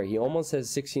repair. He almost has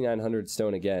 6,900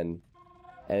 stone again.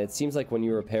 And it seems like when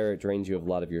you repair, it drains you of a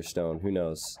lot of your stone. Who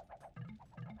knows?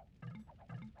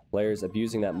 Players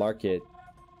abusing that market.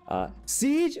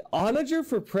 Siege Onager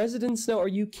for President Snow? Are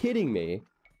you kidding me?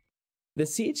 The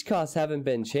siege costs haven't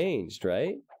been changed,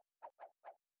 right?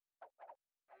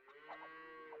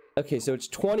 Okay, so it's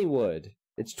 20 wood.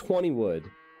 It's 20 wood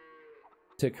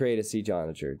to create a siege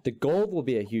onager. The gold will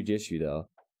be a huge issue, though.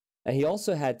 And he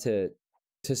also had to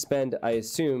spend, I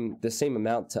assume, the same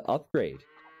amount to upgrade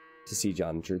to siege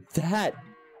onager. That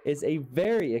is a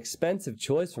very expensive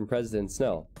choice from President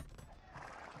Snow.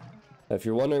 If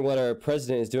you're wondering what our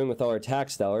president is doing with all our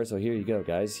tax dollars, well, here you go,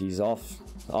 guys. He's off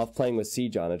playing with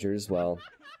siege onagers while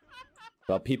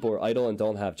people are idle and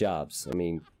don't have jobs. I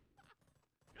mean,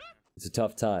 it's a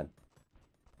tough time.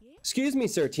 Excuse me,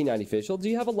 sir, T90 official. Do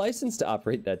you have a license to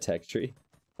operate that tech tree?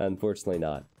 Unfortunately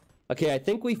not. Okay, I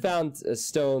think we found a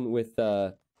stone with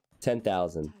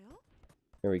 10,000.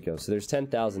 There we go. So there's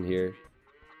 10,000 here.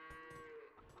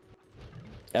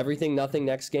 Everything, nothing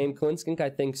next game, Klinskink?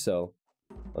 I think so.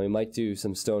 Well, we might do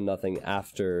some stone nothing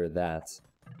after that.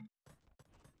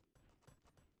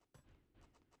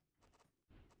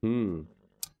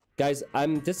 Guys,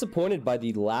 I'm disappointed by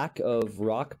the lack of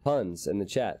rock puns in the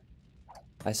chat.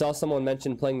 I saw someone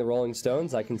mention playing the Rolling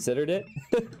Stones. I considered it.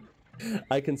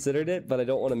 I considered it, but I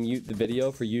don't want to mute the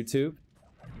video for YouTube.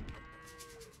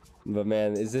 But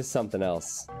man, is this something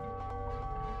else?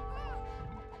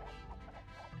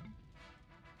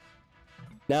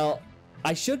 Now,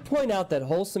 I should point out that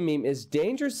Wholesome Meme is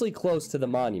dangerously close to the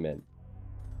monument.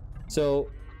 So,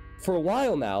 for a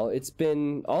while now, it's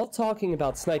been all talking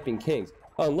about sniping kings.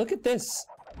 Oh, and look at this.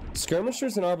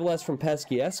 Skirmishers and Arbalests from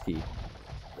Pesky Esky.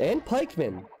 And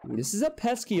Pikemen. This is a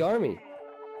pesky army.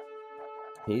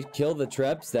 He killed the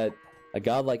Trebs that a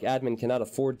godlike admin cannot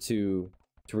afford to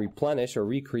replenish or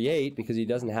recreate because he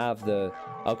doesn't have the...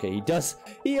 Okay,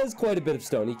 he has quite a bit of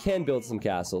stone. He can build some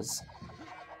castles.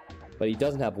 But he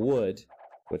doesn't have wood,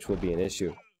 which will be an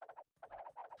issue.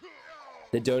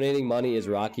 The donating money is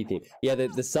Rocky Theme. Yeah,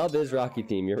 the sub is Rocky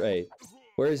Theme, you're right.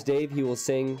 Where's Dave? He will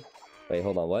sing... Wait,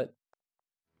 hold on, what?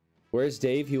 Where's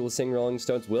Dave? He will sing Rolling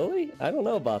Stones. Will he? I don't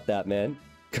know about that, man.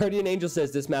 Guardian Angel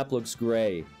says this map looks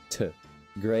great.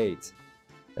 Great.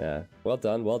 Yeah, well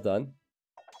done, well done.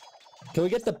 Can we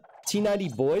get the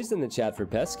T90 boys in the chat for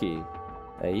Pesky?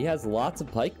 He has lots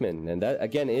of pikemen, and that,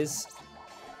 again, is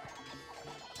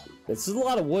This is a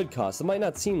lot of wood cost. It might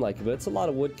not seem like it, but it's a lot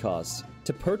of wood cost.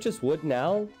 To purchase wood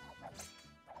now,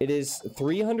 it is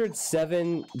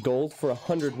 307 gold for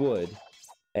 100 wood.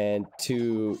 And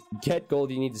to get gold,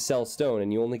 you need to sell stone,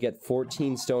 and you only get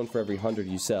 14 stone for every 100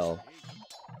 you sell.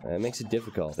 That makes it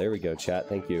difficult. There we go, chat.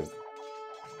 Thank you.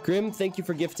 Grim, thank you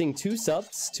for gifting 2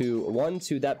 subs. One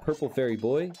to that purple fairy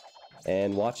boy,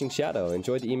 and watching Shadow.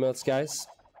 Enjoy the emotes, guys.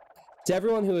 To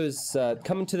everyone who has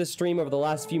come to the stream over the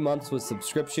last few months with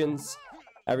subscriptions,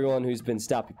 everyone who's been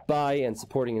stopping by and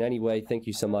supporting in any way, thank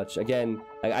you so much. Again,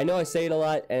 I know I say it a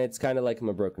lot, and it's kind of like I'm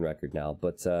a broken record now,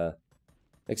 but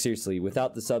like seriously,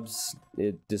 without the subs,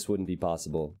 this wouldn't be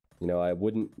possible. You know, I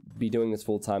wouldn't be doing this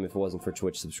full time if it wasn't for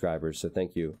Twitch subscribers, so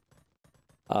thank you.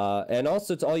 And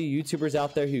also to all you YouTubers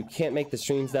out there who can't make the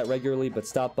streams that regularly, but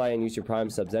stop by and use your Prime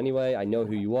subs anyway. I know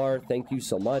who you are. Thank you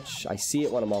so much. I see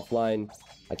it when I'm offline.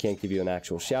 I can't give you an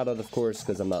actual shout out, of course,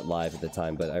 because I'm not live at the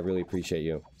time, but I really appreciate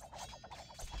you.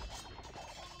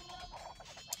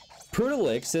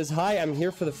 Prudalix says, hi, I'm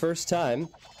here for the first time.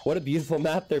 What a beautiful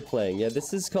map they're playing. Yeah,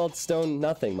 this is called Stone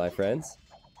Nothing, my friends.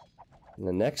 And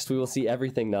then next we will see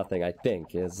Everything Nothing, I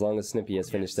think, as long as Snippy has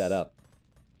finished that up.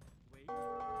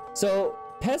 So,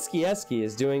 Pesky Esky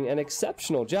is doing an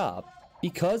exceptional job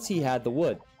because he had the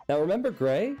wood. Now remember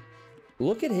Gray?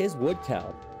 Look at his wood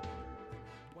count.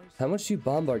 How much do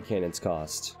bombard cannons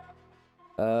cost?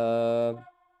 Where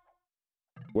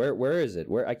is it?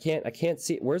 Where I can't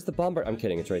see it. Where's the bombard? I'm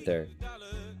kidding, it's right there.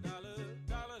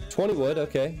 20 wood,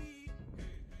 okay.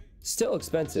 Still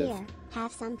expensive. Here,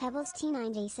 have some pebbles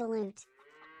T90 salute.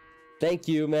 Thank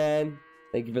you, man.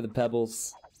 Thank you for the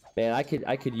pebbles. Man, I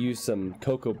could use some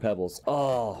cocoa pebbles.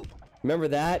 Oh, remember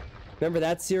that? Remember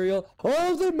that cereal?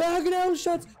 Oh, the Magneto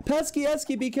shots! Pesky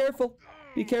Esky, be careful.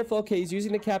 Be careful. Okay, he's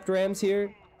using the capped rams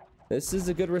here. This is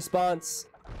a good response.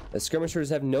 The skirmishers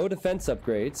have no defense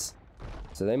upgrades,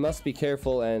 so they must be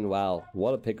careful. And wow,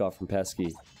 what a pickoff from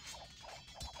Pesky.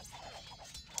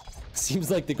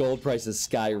 Seems like the gold price has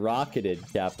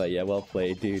skyrocketed, Kappa. Yeah, well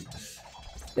played, dude.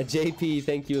 And JP,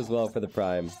 thank you as well for the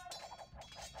prime.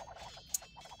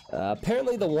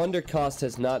 Apparently the wonder cost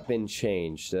has not been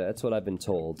changed. That's what I've been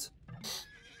told.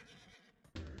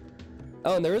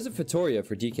 Oh, and there is a Fatoria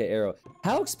for DK Arrow.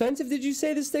 How expensive did you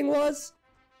say this thing was?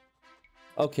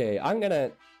 Okay, I'm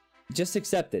gonna just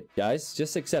accept it, guys.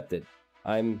 Just accept it.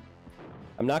 I'm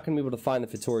not gonna be able to find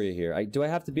the Fatoria here. Do I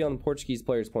have to be on the Portuguese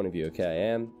player's point of view? Okay,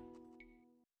 I am.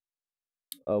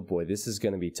 Oh boy, this is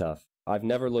gonna be tough. I've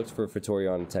never looked for a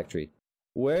Fatoria on a tech tree.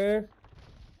 Where's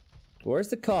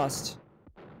the cost?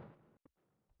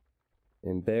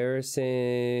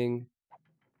 Embarrassing.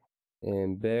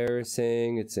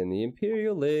 Embarrassing. It's in the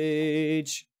Imperial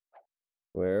Age.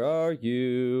 Where are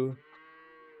you?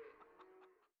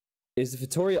 Is the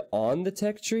Fatoria on the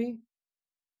tech tree?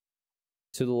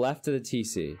 To the left of the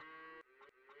TC.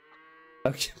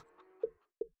 Okay.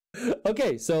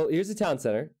 Okay, so here's the town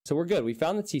center. So we're good. We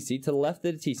found the TC to the left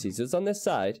of the TC. So it's on this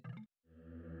side.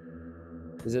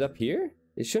 Is it up here?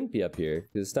 It shouldn't be up here,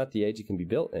 because it's not the age it can be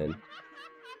built in.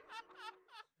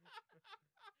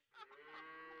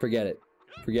 Forget it.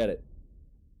 Forget it.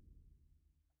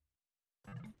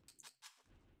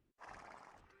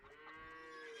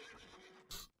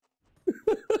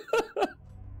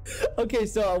 Okay,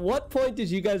 so at what point did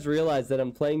you guys realize that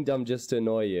I'm playing dumb just to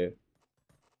annoy you?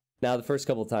 Now, the first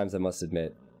couple times, I must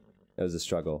admit, it was a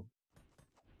struggle.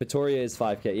 Victoria is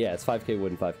 5k. Yeah, it's 5k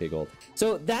wood and 5k gold.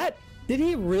 So that... Did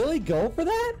he really go for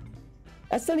that?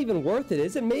 That's not even worth it,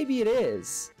 is it? Maybe it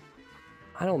is.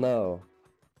 I don't know.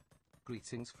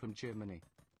 Greetings from Germany.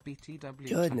 BTW.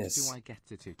 Goodness. Do I get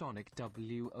it? Tonic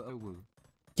WOO.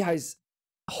 Guys,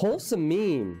 Wholesome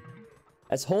Meme,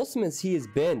 as wholesome as he has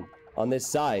been on this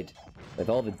side, with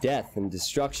all the death and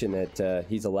destruction that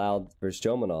he's allowed versus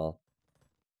Jomanal,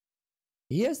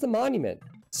 he has the monument.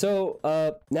 So,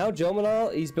 now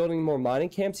Jomanal, he's building more mining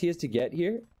camps he has to get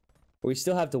here. We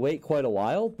still have to wait quite a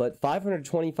while, but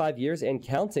 525 years and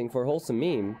counting for Wholesome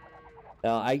Meme.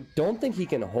 Now, I don't think he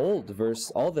can hold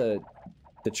versus all the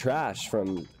trash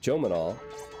from Jomanal.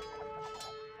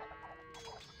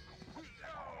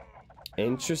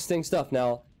 Interesting stuff.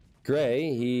 Now,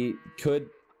 Gray, he could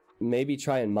maybe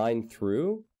try and mine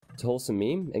through to Wholesome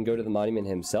Meme and go to the monument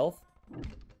himself.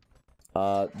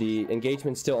 The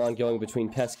engagement's still ongoing between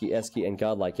Pesky Esky and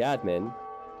Godlike Admin.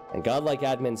 And Godlike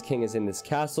Admin's king is in this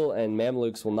castle, and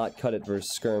Mamluks will not cut it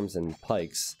versus skirms and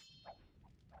pikes.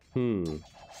 Man,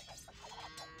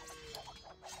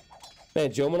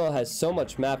 Jomanal has so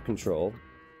much map control.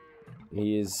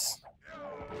 He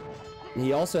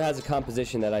also has a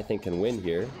composition that I think can win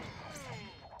here.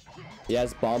 He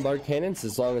has bombard cannons.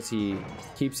 As long as he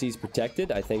keeps these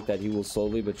protected, I think that he will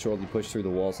slowly but surely push through the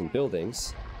walls and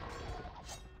buildings.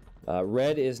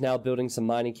 Red is now building some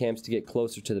mining camps to get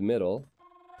closer to the middle.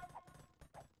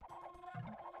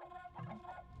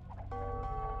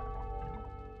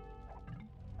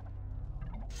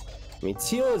 I mean,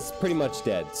 teal is pretty much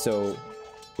dead, so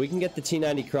we can get the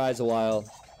T90 cries a while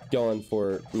going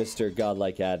for Mr.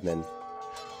 Godlike Admin.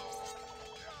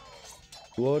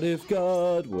 What if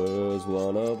God was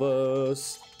one of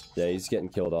us? Yeah, he's getting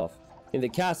killed off. And the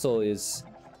castle is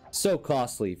so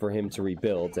costly for him to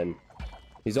rebuild, and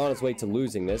he's on his way to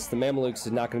losing this. The Mamelukes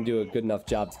is not going to do a good enough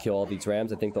job to kill all these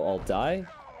rams. I think they'll all die.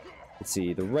 Let's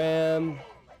see, the ram...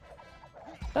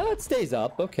 Oh, it stays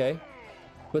up, okay.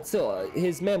 But still,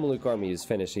 his Mameluke army is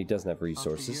finished. He doesn't have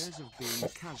resources. After years of being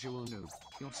a casual noob,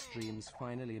 your streams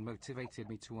finally motivated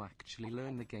me to actually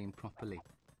learn the game properly.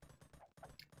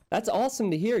 That's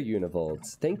awesome to hear,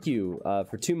 Univolt. Thank you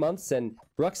for 2 months, and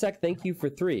Rucksack, thank you for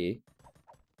 3.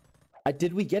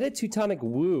 Did we get a Teutonic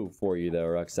Woo for you, though,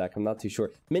 Rucksack? I'm not too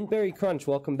sure. Mintberry Crunch,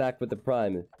 welcome back with the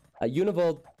Prime.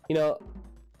 Univolt, you know,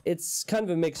 it's kind of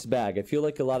a mixed bag. I feel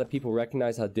like a lot of people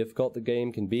recognize how difficult the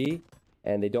game can be,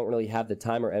 and they don't really have the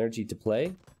time or energy to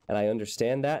play, and I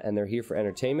understand that, and they're here for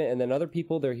entertainment. And then other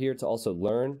people, they're here to also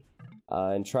learn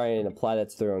and try and apply that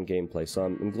to their own gameplay. So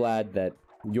I'm glad that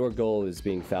your goal is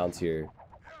being found here.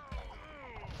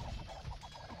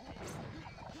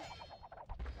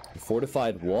 A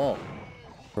fortified wall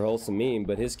for Wholesome Meme,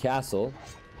 but his castle...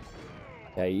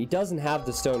 Yeah, he doesn't have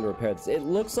the stone to repair this. It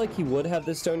looks like he would have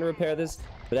the stone to repair this,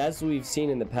 but as we've seen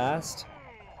in the past...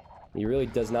 He really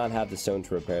does not have the stone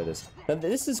to repair this. Now,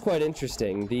 this is quite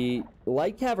interesting. The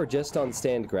Light Cav are just on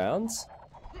stand grounds.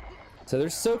 So they're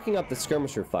soaking up the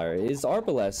skirmisher fire. His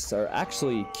arbalests are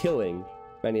actually killing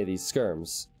many of these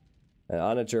skirms.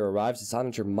 Onager arrives. This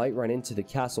Onager might run into the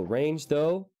castle range,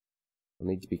 though. We'll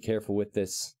need to be careful with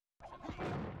this.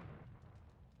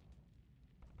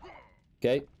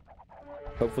 Okay.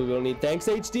 Hopefully we don't need thanks,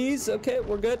 HDs. Okay,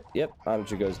 we're good. Yep,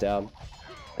 Onager goes down.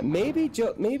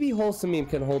 Maybe Wholesome Meme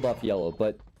can hold off yellow,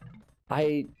 but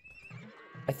I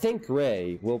think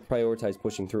Ray will prioritize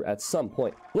pushing through at some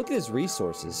point. Look at his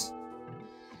resources.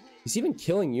 He's even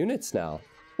killing units now.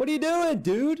 What are you doing,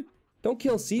 dude? Don't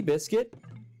kill Seabiscuit.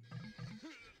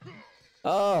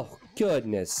 Oh,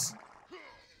 goodness.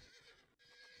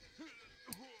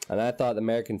 And I thought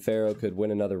American Pharaoh could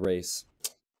win another race.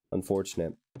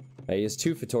 Unfortunate. He has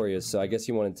 2 Fetorias, so I guess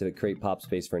he wanted to create pop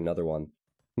space for another one.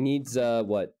 Needs,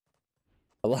 what?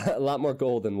 A lot more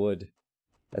gold than wood.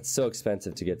 That's so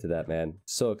expensive to get to that, man.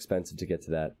 So expensive to get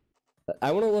to that.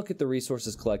 I want to look at the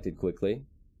resources collected quickly.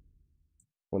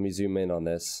 Let me zoom in on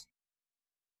this.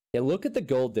 Yeah, look at the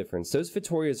gold difference. Those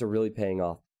Fetorias are really paying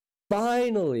off.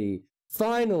 Finally,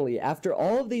 after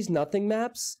all of these nothing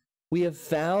maps, we have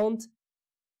found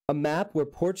a map where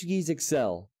Portuguese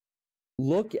excel.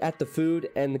 Look at the food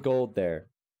and the gold there.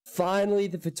 Finally,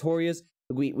 the Fetorias...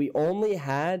 We only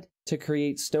had to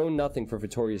create stone nothing for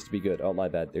Fetorias to be good. Oh, my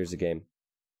bad. There's a game.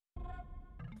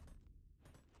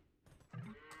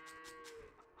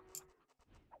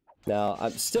 Now,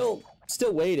 I'm still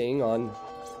waiting on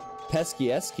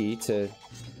Pesky to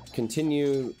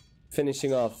continue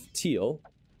finishing off teal.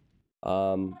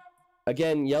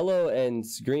 Again, yellow and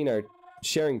green are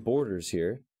sharing borders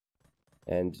here.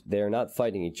 And they're not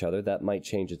fighting each other. That might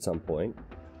change at some point.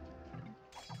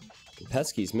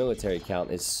 Pesky's military count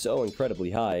is so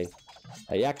incredibly high.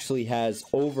 He actually has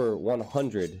over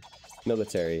 100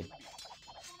 military.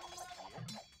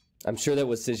 I'm sure that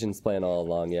was Cision's plan all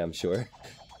along, yeah, I'm sure.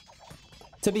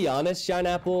 To be honest, Shine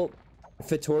Apple,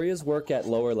 Fetorias work at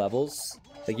lower levels.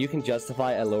 Like, you can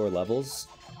justify at lower levels.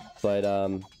 But,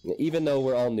 even though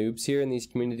we're all noobs here in these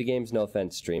community games, no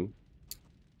offense, stream.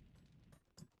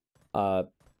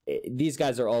 These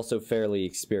guys are also fairly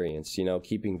experienced, you know,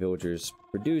 keeping villagers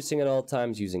producing at all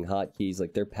times, using hotkeys,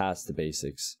 like, they're past the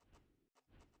basics.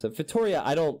 So Fetoria,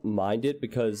 I don't mind it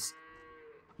because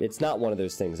it's not one of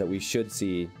those things that we should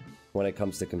see when it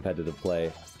comes to competitive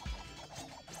play.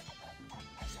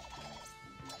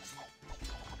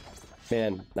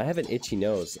 Man, I have an itchy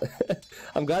nose.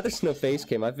 I'm glad there's no face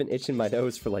cam. I've been itching my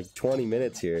nose for like 20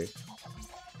 minutes here.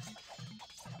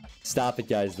 Stop it,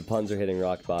 guys. The puns are hitting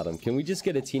rock bottom. Can we just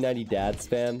get a T90 dad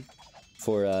spam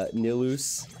for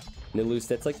Nilus? Nilus,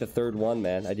 that's like the 3rd one,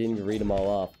 man. I didn't even read them all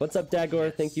off. What's up,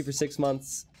 Dagor? Thank you for 6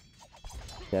 months.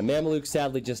 Yeah, Mameluke,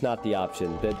 sadly, just not the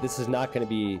option. This is not going to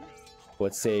be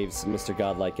what saves Mr.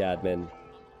 Godlike Admin.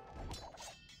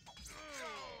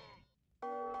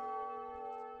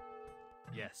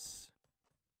 Yes.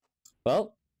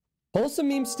 Well, Wholesome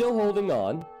Meme's still holding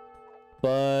on.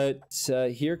 But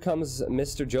here comes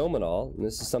Mr. Jomanal. And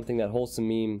this is something that Wholesome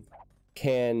Meme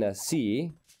can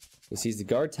see. He sees the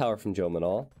guard tower from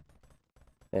Jomanal.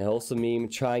 And Wholesome Meme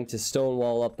trying to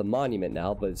stonewall up the monument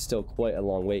now, but it's still quite a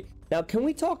long way. Now, can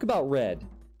we talk about red?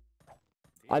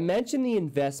 I mentioned the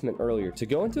investment earlier. To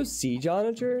go into a siege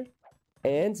onager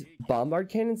and bombard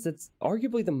cannons, that's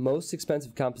arguably the most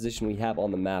expensive composition we have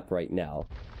on the map right now.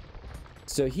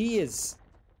 So he is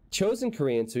chosen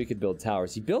Korean so he could build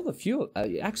towers. He built a few,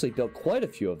 actually built quite a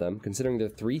few of them, considering they're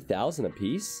 3,000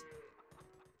 apiece.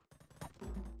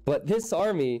 But this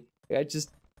army, I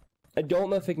don't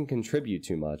know if it can contribute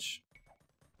too much.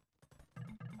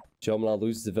 Jomanal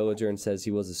loses a villager and says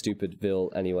he was a stupid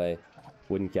vill anyway.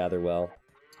 Wouldn't gather well.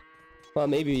 Well,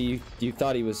 maybe you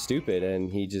thought he was stupid and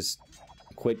he just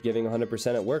quit giving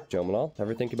 100% at work, Jomanal.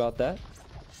 Ever think about that?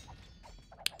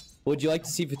 Would you like to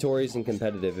see Vittorias in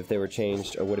competitive if they were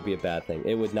changed, or would it be a bad thing?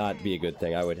 It would not be a good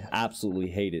thing. I would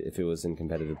absolutely hate it if it was in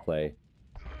competitive play.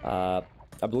 I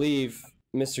believe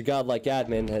Mr. Godlike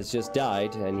Admin has just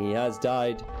died, and he has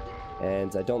died,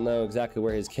 and I don't know exactly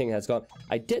where his king has gone.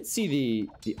 I did see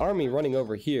the army running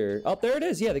over here. Oh, there it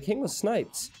is. Yeah, the king was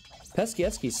sniped.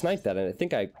 Peskieski sniped that, and I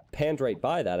think I panned right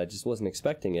by that. I just wasn't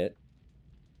expecting it.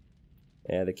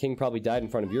 Yeah, the king probably died in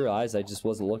front of your eyes. I just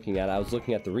wasn't looking at it. I was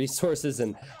looking at the resources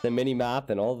and the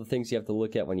mini-map and all the things you have to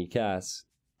look at when you cast.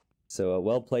 So,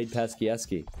 well played,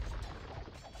 Peskieski.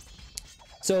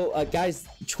 So, guys,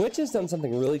 Twitch has done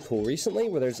something really cool recently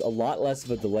where there's a lot less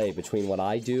of a delay between what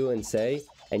I do and say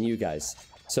and you guys.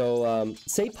 So,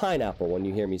 say pineapple when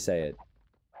you hear me say it.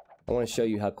 I want to show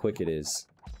you how quick it is.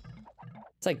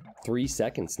 It's like 3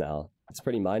 seconds now. It's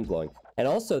pretty mind-blowing. And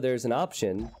also, there's an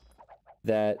option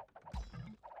that...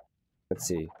 Let's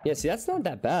see. Yeah, see, that's not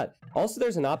that bad. Also,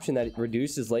 there's an option that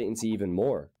reduces latency even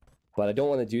more. But I don't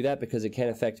want to do that because it can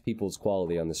affect people's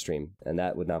quality on the stream. And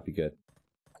that would not be good.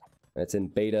 It's in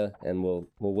beta, and we'll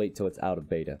wait till it's out of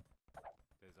beta.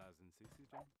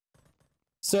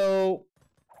 So,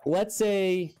 let's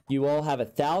say you all have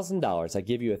 $1,000. I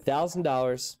give you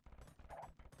 $1,000.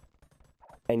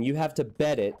 And you have to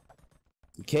bet it.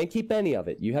 You can't keep any of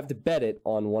it. You have to bet it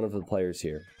on one of the players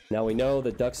here. Now, we know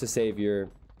that Ducks of Savior...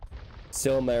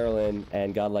 Still Maryland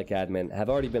and Godlike Admin have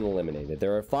already been eliminated.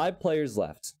 There are 5 players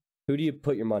left. Who do you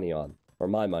put your money on? Or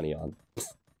my money on?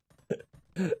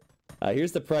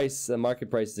 Here's the price, the market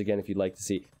prices again if you'd like to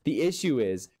see. The issue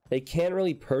is they can't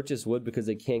really purchase wood because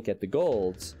they can't get the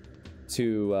golds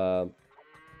to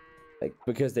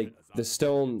because the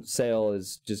stone sale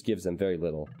just gives them very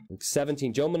little. Like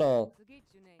 17. Jomanal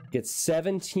gets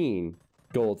 17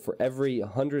 gold for every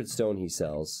 100 stone he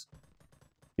sells.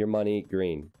 Your money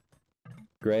green.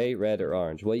 Gray, red, or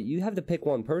orange. Well, you have to pick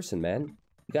one person, man.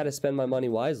 You gotta spend my money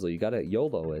wisely. You gotta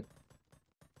YOLO it.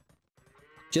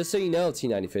 Just so you know,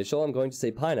 T90 Official, I'm going to say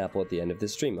pineapple at the end of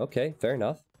this stream. Okay, fair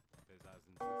enough.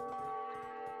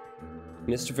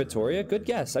 Mr. Vittoria, good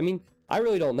guess. I mean, I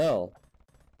really don't know.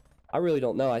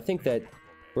 I think that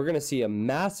we're gonna see a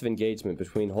massive engagement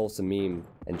between Wholesome Meme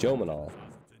and Jomanal.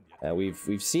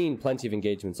 We've seen plenty of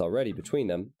engagements already between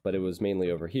them, but it was mainly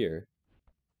over here.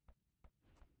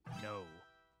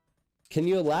 Can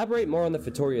you elaborate more on the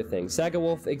Vittoria thing? Saga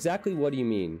Wolf, exactly what do you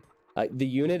mean? The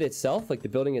unit itself, like the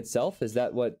building itself, is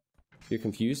that what you're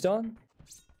confused on?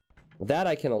 That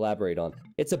I can elaborate on.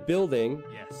 It's a building,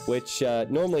 which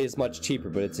normally is much cheaper,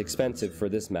 but it's expensive for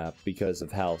this map because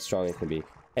of how strong it can be.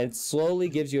 And it slowly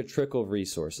gives you a trickle of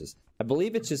resources. I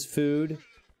believe it's just food,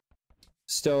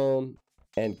 stone,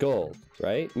 and gold,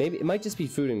 right? Maybe it might just be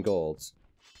food and golds.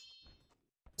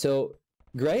 So...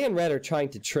 Gray and red are trying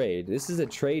to trade. This is a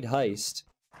trade heist.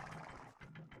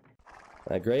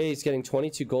 Gray is getting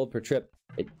 22 gold per trip.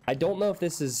 I don't know if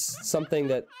this is something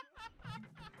that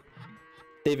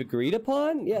they've agreed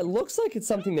upon. Yeah, it looks like it's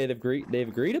something they've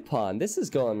agreed upon. This is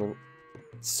going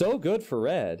so good for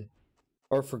red.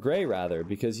 Or for Gray, rather,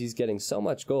 because he's getting so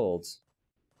much gold.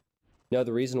 No,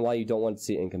 the reason why you don't want to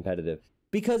see it in competitive.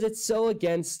 Because it's so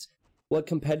against... what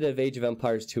competitive Age of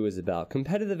Empires 2 is about.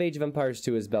 Competitive Age of Empires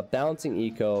 2 is about balancing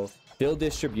eco, build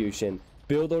distribution,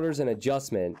 build orders and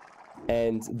adjustment,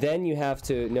 and then you have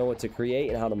to know what to create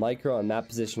and how to micro and map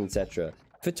position, etc.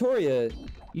 Vittoria,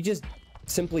 you just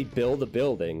simply build a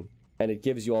building and it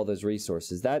gives you all those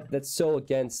resources. That's so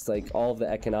against like all the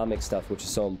economic stuff, which is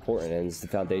so important and is the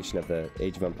foundation of the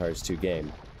Age of Empires 2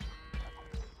 game.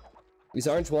 These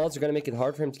orange walls are going to make it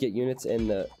hard for him to get units in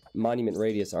the monument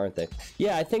radius, aren't they?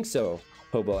 Yeah, I think so,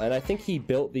 Hobo. And I think he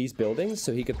built these buildings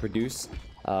so he could produce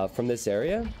from this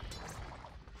area.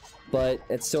 But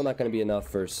it's still not going to be enough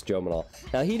for Jomanal.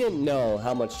 Now, he didn't know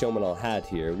how much Jomanal had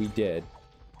here. We did.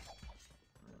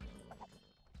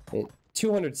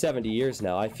 270 years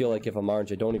now. I feel like if I'm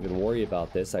orange, I don't even worry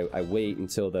about this. I wait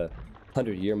until the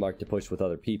 100-year mark to push with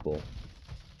other people.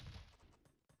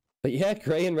 But yeah,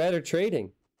 gray and red are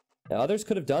trading. Now, others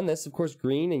could have done this. Of course,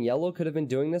 green and yellow could have been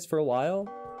doing this for a while.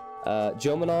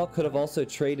 Jomanal could have also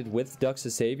traded with Dux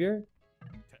the Savior.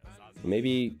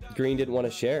 Maybe green didn't want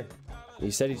to share.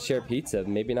 He said he'd share pizza,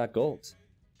 maybe not gold.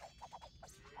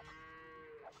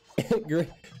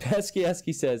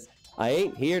 Pesky says, I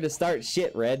ain't here to start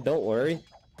shit, Red, don't worry.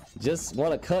 Just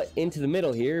want to cut into the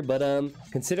middle here, but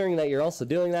considering that you're also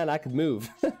doing that, I could move.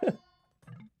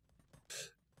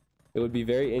 It would be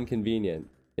very inconvenient.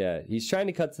 Yeah, he's trying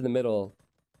to cut to the middle,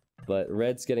 but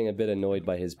Red's getting a bit annoyed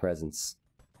by his presence.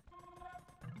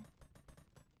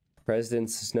 President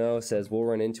Snow says, we'll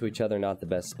run into each other, not the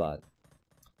best spot.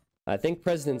 I think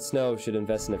President Snow should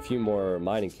invest in a few more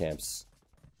mining camps.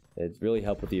 It really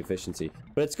helped with the efficiency.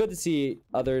 But it's good to see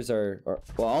others well,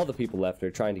 all the people left are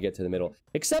trying to get to the middle.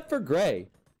 Except for Gray.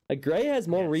 Like, Gray has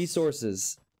more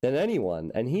resources than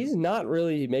anyone, and he's not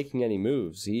really making any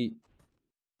moves.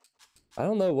 I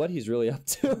don't know what he's really up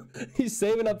to. He's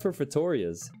saving up for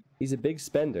Fetorias. He's a big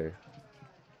spender.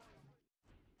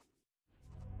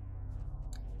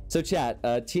 So chat,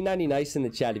 T90 Nice in the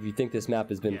chat if you think this map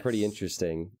has been pretty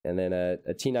interesting. And then a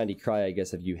T90 Cry, I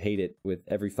guess, if you hate it with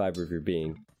every fiber of your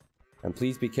being. And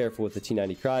please be careful with the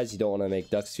T90 Cries. You don't want to make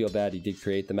Dux feel bad. He did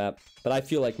create the map. But I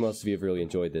feel like most of you have really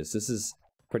enjoyed this. This is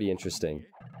pretty interesting.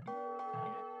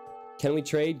 Can we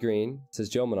trade green? Says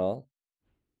Joe Manal.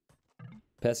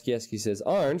 Peskieski says,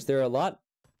 orange, there are a lot.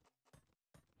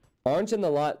 Orange in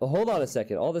the lot. Well, hold on a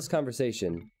second. All this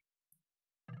conversation.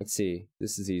 Let's see.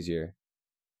 This is easier.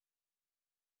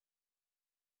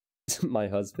 My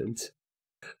husband.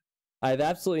 I have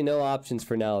absolutely no options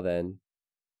for now then.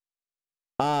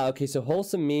 Ah, okay, so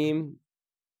Wholesome Meme.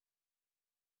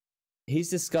 He's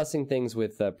discussing things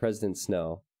with President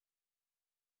Snow.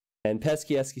 And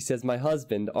Peskieski says, my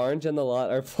husband, Orange and the lot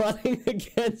are plotting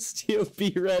against you.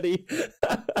 Be ready.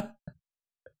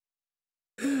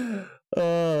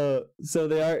 So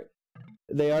they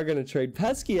are going to trade.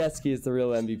 Peskieski is the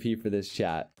real MVP for this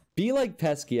chat. Be like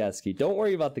Peskieski. Don't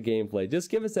worry about the gameplay. Just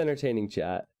give us entertaining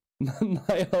chat.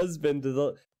 My husband,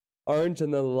 the Orange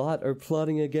and the lot are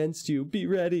plotting against you. Be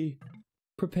ready.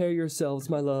 Prepare yourselves,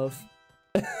 my love.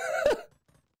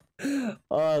 Oh,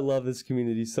 I love this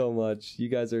community so much. You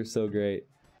guys are so great.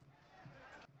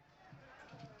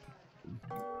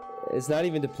 It's not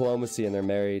even diplomacy and they're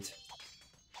married.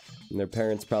 And their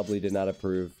parents probably did not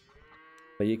approve.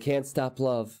 But you can't stop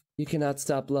love. You cannot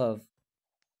stop love.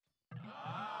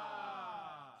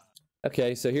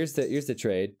 Okay, so here's the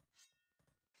trade.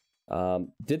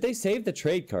 Did they save the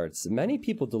trade cards? Many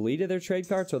people deleted their trade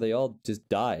cards or they all just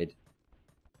died.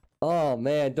 Oh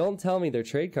man, don't tell me their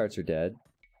trade cards are dead.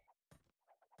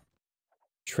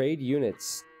 Trade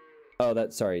units. Oh,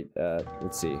 sorry,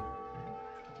 let's see.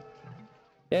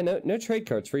 Yeah, no trade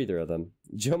cards for either of them.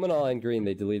 Jomanal and Green,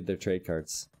 they deleted their trade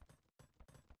cards.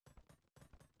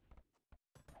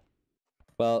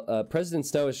 Well, President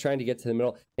Snow is trying to get to the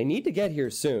middle. They need to get here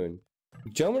soon.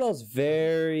 Jomanal's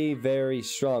very, very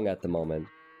strong at the moment.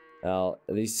 Now,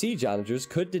 these siege onagers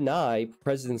could deny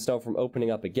President Snow from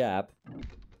opening up a gap.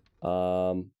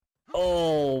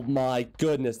 Oh my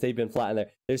goodness, they've been flattened there.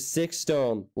 There's 6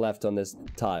 stone left on this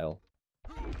tile.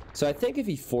 So I think if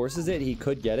he forces it, he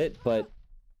could get it, but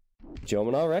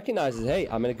Jomanal recognizes, hey,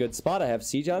 I'm in a good spot. I have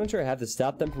siege onager. I have to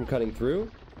stop them from cutting through.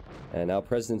 And now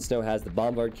President Snow has the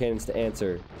bombard cannons to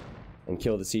answer and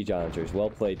kill the siege onagers. Well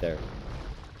played there.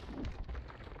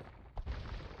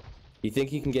 You think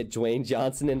he can get Dwayne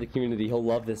Johnson in the community? He'll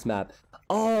love this map.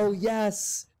 Oh,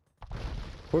 yes!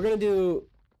 We're gonna do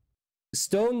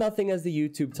Stone Nothing as the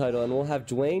YouTube title, and we'll have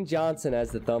Dwayne Johnson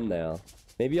as the thumbnail.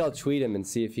 Maybe I'll tweet him and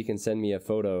see if he can send me a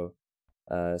photo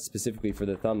specifically for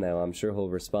the thumbnail. I'm sure he'll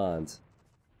respond.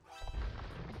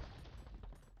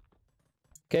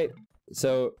 Okay,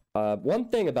 so one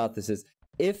thing about this is,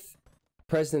 if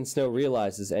President Snow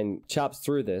realizes and chops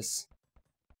through this,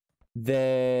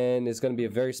 then it's going to be a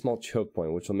very small choke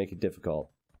point, which will make it difficult.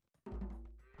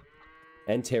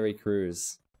 And Terry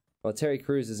Crews. Well, Terry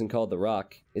Crews isn't called the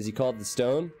Rock. Is he called the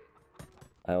Stone?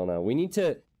 I don't know. We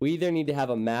either need to have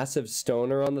a massive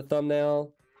stoner on the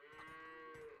thumbnail,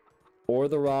 or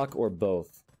the Rock, or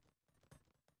both.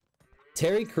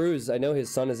 Terry Crews, I know his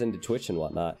son is into Twitch and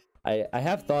whatnot. I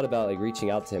have thought about like reaching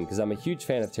out to him because I'm a huge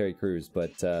fan of Terry Crews,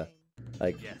 but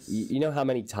like you know how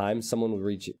many times someone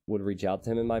would reach out to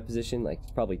him in my position? Like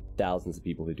probably thousands of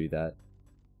people who do that.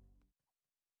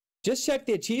 Just check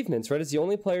the achievements. Red is the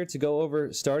only player to go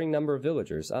over starting number of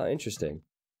villagers. Ah, interesting.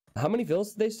 How many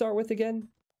villas did they start with again?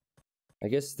 I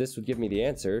guess this would give me the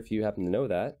answer if you happen to know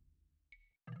that.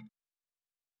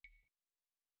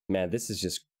 Man, this is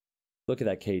just... Look at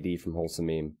that KD from Wholesome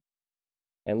Meme.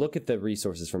 And look at the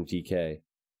resources from DK.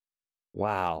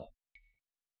 Wow.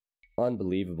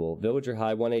 Unbelievable. Villager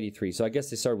high, 183. So I guess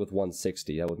they started with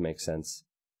 160. That would make sense.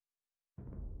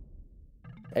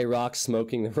 A rock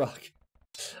smoking the rock.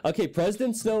 Okay,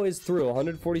 President Snow is through.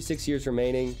 146 years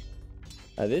remaining.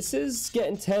 This is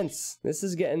getting tense. This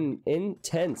is getting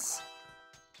intense.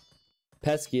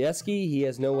 Pesky-esky, he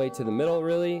has no way to the middle,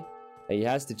 really. He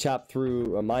has to chop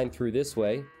through, mine through this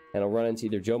way. And he'll run into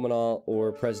either Jomanal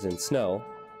or President Snow.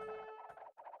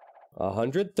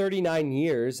 139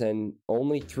 years, and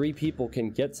only 3 people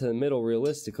can get to the middle,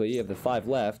 realistically, of the 5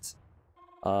 left.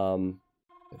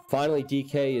 Finally,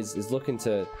 DK is looking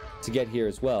to get here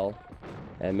as well.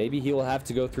 And maybe he will have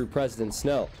to go through President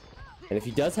Snow. And if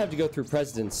he does have to go through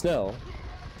President Snow,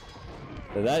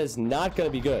 then that is not going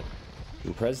to be good.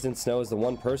 And President Snow is the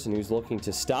one person who's looking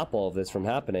to stop all of this from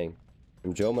happening.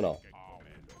 From Jomanal.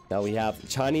 Now we have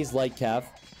Chinese Light Cav.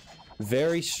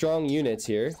 Very strong units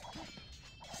here.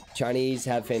 Chinese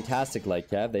have fantastic Light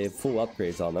Cav. They have full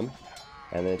upgrades on them.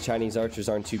 And the Chinese archers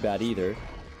aren't too bad either.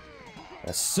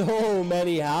 So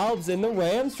many Halbs in the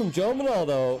Rams from Jomanal,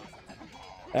 though.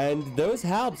 And those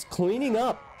Halbs cleaning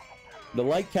up the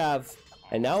Light Cav.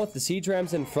 And now with the Siege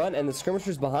Rams in front and the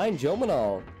Skirmishers behind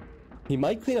Jomanal, he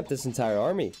might clean up this entire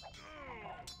army.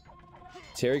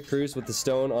 Terry Crews with the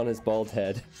stone on his bald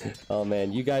head. Oh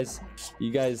man, you guys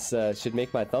should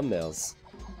make my thumbnails.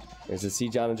 There's a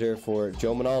Siege Onager for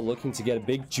Jomanal looking to get a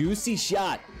big juicy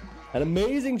shot. An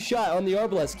amazing shot on the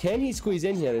Arbalest. Can he squeeze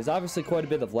in here? There's obviously quite a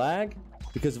bit of lag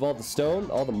because of all the stone,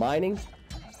 all the mining.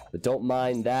 But don't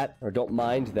mind that, or don't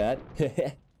mind that.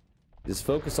 Just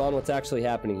focus on what's actually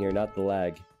happening here, not the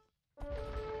lag.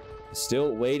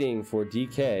 Still waiting for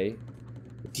DK.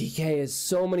 DK has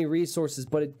so many resources,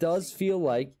 but it does feel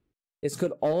like this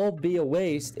could all be a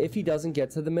waste if he doesn't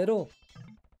get to the middle.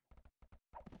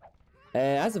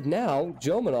 And as of now,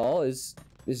 Jomanal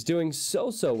is doing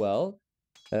so well.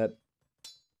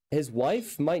 His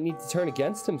wife might need to turn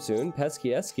against him soon,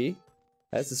 Pesky-esky.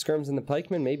 As the Skirms and the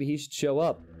Pikemen, maybe he should show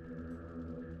up.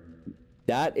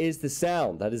 That is the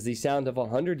sound. That is the sound of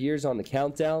 100 years on the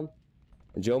countdown.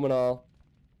 And Jomanal,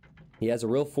 he has a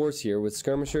real force here with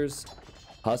Skirmishers,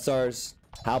 Hussars,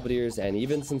 Halberdiers, and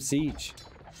even some Siege.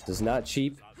 This is not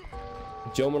cheap.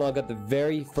 Jomanal got the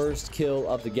very first kill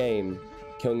of the game,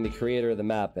 killing the creator of the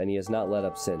map, and he has not let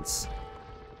up since.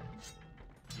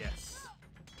 Yes.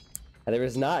 And there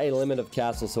is not a limit of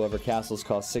castles, however, castles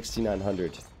cost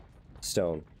 6,900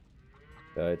 stone.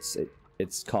 So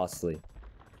it's costly.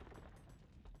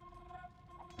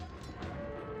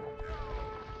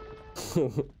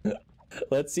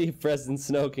 Let's see if President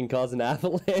Snow can cause an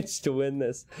avalanche to win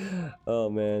this. Oh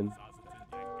man.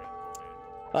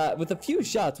 With a few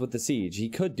shots with the siege, he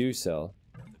could do so.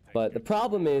 But the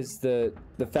problem is the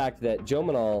fact that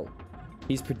Jomanal,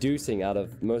 he's producing out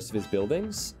of most of his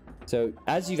buildings. So,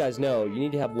 as you guys know, you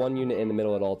need to have one unit in the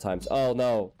middle at all times. Oh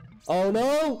no! Oh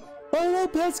no! Oh no,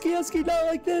 Pesky-esky, not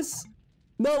like this!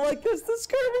 Not like this! The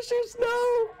Skirmishers,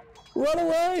 no! Run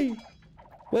away!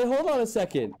 Wait, hold on a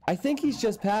second. I think he's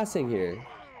just passing here.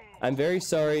 I'm very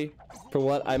sorry for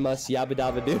what I must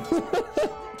yabba-dabba do.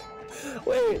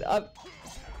 Wait,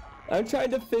 I'm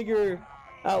trying to figure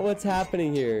out what's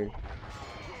happening here.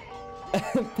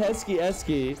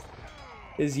 Pesky-esky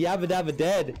is yabba-dabba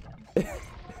dead.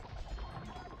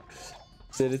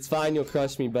 Said, it's fine, you'll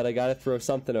crush me, but I gotta throw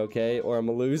something, okay? Or I'm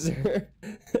a loser.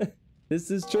 This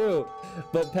is true.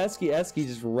 But Pesky-esky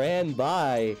just ran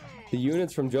by the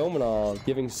units from Jomanal,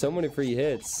 giving so many free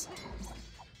hits.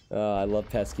 I love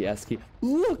Pesky-esky.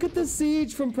 Look at the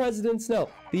siege from President Snow.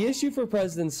 The issue for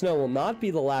President Snow will not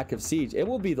be the lack of siege. It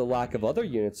will be the lack of other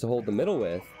units to hold the middle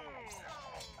with.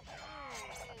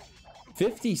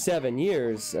 57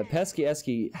 years,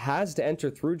 Pesky-esky has to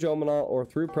enter through Jomanal or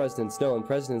through President Snow, and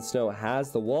President Snow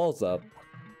has the walls up.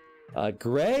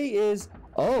 Gray is...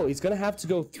 Oh, he's going to have to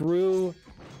go through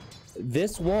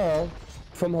this wall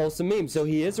from Wholesome Meme, so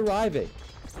he is arriving.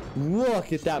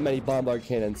 Look at that many bombard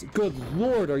cannons. Good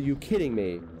lord, are you kidding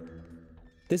me?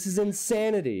 This is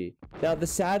insanity. Now, the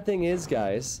sad thing is,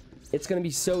 guys, it's going to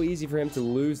be so easy for him to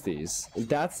lose these.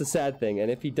 That's the sad thing,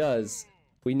 and if he does...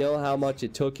 We know how much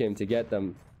it took him to get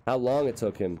them. How long it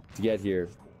took him to get here.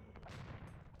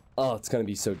 Oh, it's going to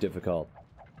be so difficult.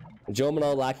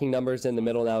 Jomanal lacking numbers in the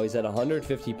middle now. He's at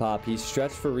 150 pop. He's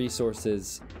stretched for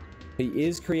resources. He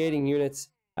is creating units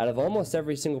out of almost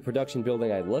every single production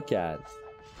building I look at.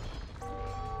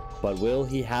 But will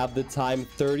he have the time?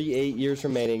 38 years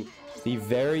remaining. The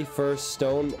very first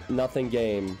Stone Nothing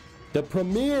game The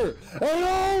Premier. And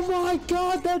oh my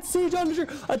god, that Siege Onager.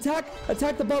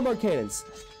 Attack the bombard cannons.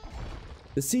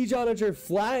 The Siege Onager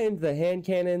flattened the hand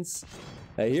cannons.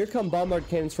 Here come bombard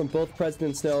cannons from both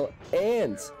President Snow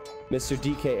and Mr.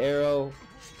 DK Arrow.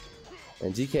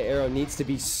 And DK Arrow needs to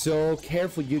be so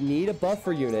careful. You need a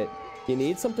buffer unit. You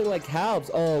need something like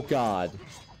Halbs. Oh god.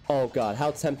 Oh god,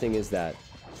 how tempting is that?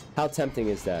 How tempting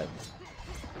is that?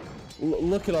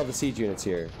 Look at all the siege units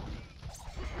here.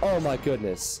 Oh my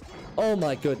goodness. Oh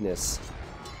my goodness.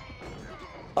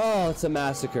 Oh, it's a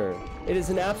massacre. It is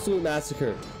an absolute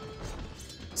massacre.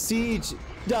 Siege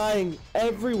dying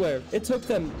everywhere. It took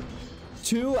them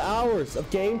 2 hours of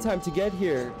game time to get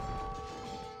here.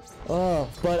 Oh,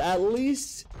 but at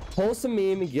least Wholesome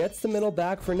Meme gets the middle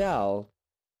back for now.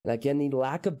 And again, the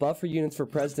lack of buffer units for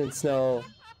President Snow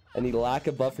and the lack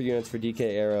of buffer units for DK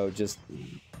Arrow just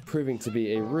proving to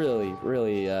be a really,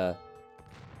 really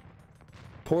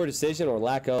poor decision, or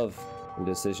lack of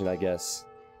decision, I guess.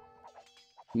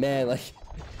 Man, like,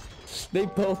 they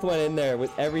both went in there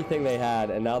with everything they had,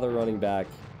 and now they're running back.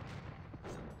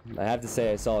 I have to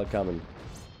say I saw it coming.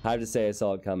 I have to say I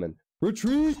saw it coming.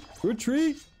 Retreat!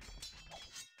 Retreat!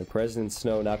 And President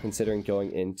Snow now considering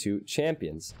going into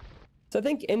champions. So I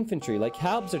think infantry, like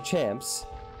Halbs or champs,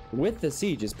 with the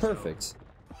siege is perfect.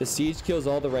 The siege kills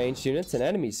all the ranged units and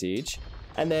enemy siege,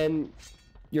 and then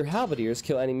your halberdiers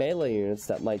kill any melee units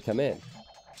that might come in.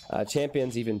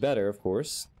 Champions even better, of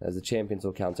course, as the champions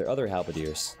will counter other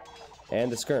halberdiers and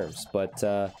the skirms. But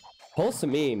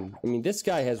Wholesome Meme, I mean, this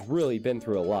guy has really been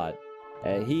through a lot,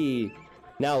 and he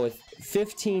now with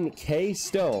 15k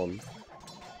stone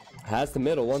has the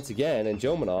middle once again. And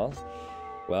Jomanal,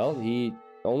 well, the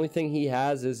only thing he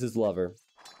has is his lover,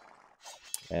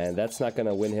 and that's not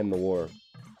gonna win him the war.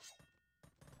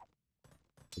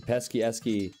 Pesky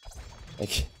Esky,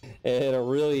 like, in a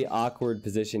really awkward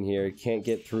position here, can't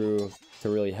get through to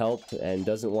really help, and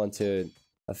doesn't want to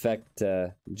affect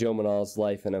Jomanal's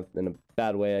life in a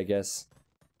bad way, I guess.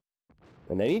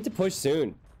 And they need to push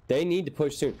soon. They need to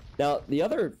push soon. Now, the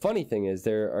other funny thing is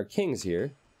there are kings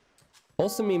here.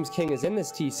 Wholesome Meme's king is in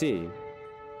this TC.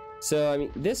 So, I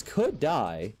mean, this could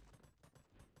die.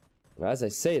 As I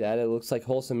say that, it looks like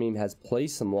Wholesome Meme has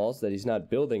placed some walls that he's not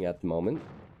building at the moment.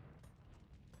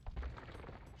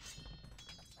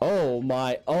 Oh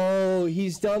my, oh,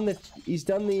 he's done the he's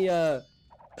done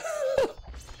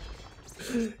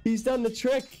the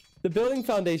trick, the building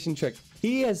foundation trick.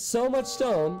 He has so much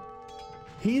stone,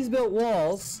 he's built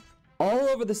walls all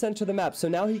over the center of the map, so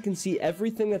now he can see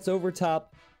everything that's over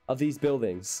top of these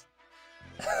buildings.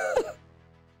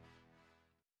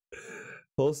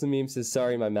 Wholesome Meme says,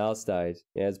 sorry, my mouse died.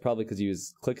 Yeah, it's probably because he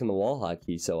was clicking the wall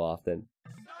hotkey so often.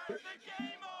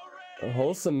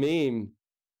 Wholesome Meme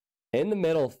in the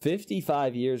middle,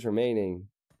 55 years remaining.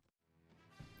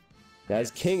 Now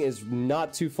his king is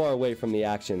not too far away from the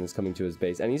action that's coming to his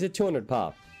base, and he's at 200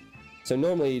 pop. So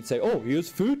normally you'd say, oh, he has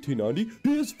food, T90.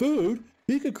 He has food.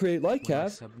 He could create light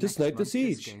cap to snipe the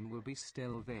siege.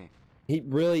 He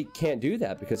really can't do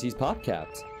that because he's pop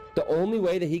capped. The only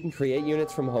way that he can create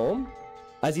units from home,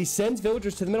 as he sends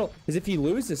villagers to the middle, is if he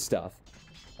loses stuff.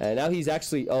 And now he's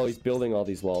actually, oh, he's building all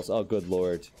these walls. Oh, good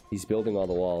lord. He's building all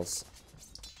the walls.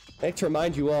 I'd like to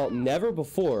remind you all, never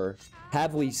before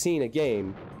have we seen a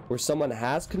game where someone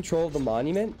has control of the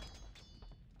monument,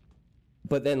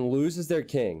 but then loses their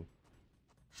king.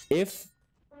 If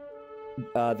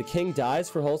the king dies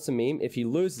for Wholesome Meme, if he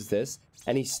loses this,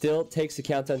 and he still takes the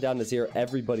countdown down to 0,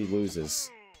 everybody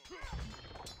loses.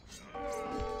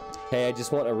 Hey, I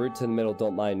just want a route to the middle,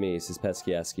 don't mind me, says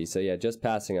Pesky. So yeah, just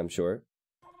passing, I'm sure.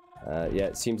 Yeah,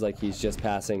 it seems like he's just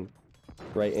passing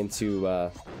right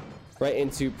into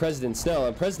President Snow.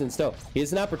 And President Snow, he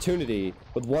has an opportunity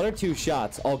with 1 or 2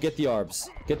 shots. Oh, get the arbs.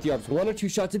 Get the arbs. 1 or 2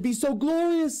 shots. It'd be so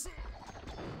glorious.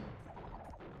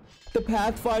 The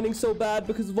pathfinding so bad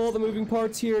because of all the moving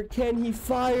parts here. Can he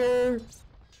fire?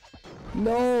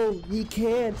 No, he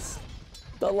can't.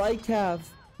 The light cav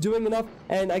doing enough.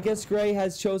 And I guess Gray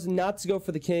has chosen not to go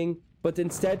for the king, but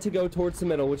instead to go towards the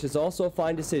middle, which is also a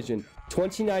fine decision.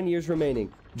 29 years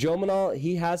remaining. Jomanal,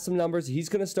 he has some numbers. He's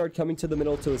going to start coming to the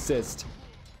middle to assist.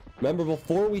 Remember,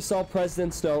 before we saw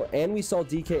President Snow and we saw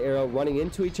DK Arrow running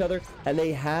into each other, and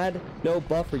they had no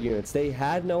buffer units. They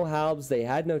had no halbs. They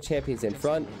had no champions in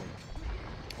front.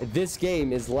 This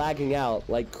game is lagging out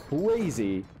like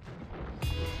crazy.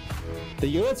 The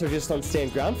units are just on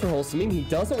stand ground for Wholesome Meme. He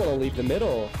doesn't want to leave the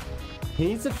middle. He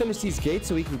needs to finish these gates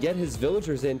so he can get his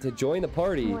villagers in to join the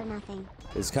party.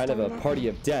 It's kind of a party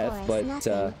of death, but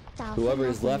whoever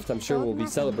is left, I'm sure, will be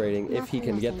celebrating if he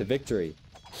can get the victory.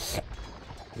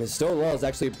 The stone wall is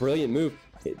actually a brilliant move.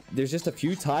 there's just a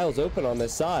few tiles open on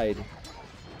this side.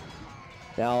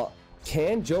 Now,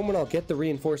 can Joe Manal get the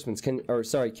reinforcements? Can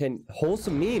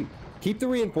Wholesome Meme keep the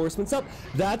reinforcements up?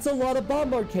 That's a lot of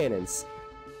bombard cannons.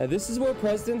 And this is where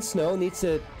President Snow needs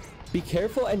to be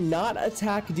careful and not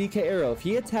attack DK Arrow. If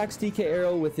he attacks DK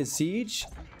Arrow with his siege,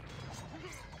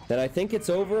 then I think it's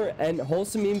over and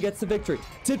Wholesome Meme gets the victory.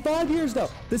 It's in 5 years now.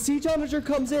 The Siege Onager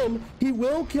comes in. He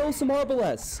will kill some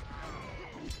Arbalest.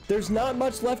 There's not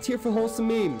much left here for Wholesome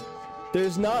Meme.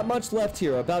 There's not much left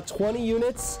here. About 20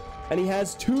 units. And he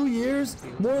has 2 years.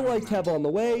 More light cav on the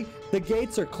way. The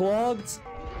gates are clogged.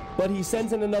 But he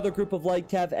sends in another group of light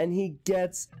cav and he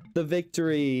gets the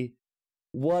victory.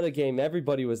 What a game.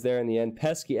 Everybody was there in the end.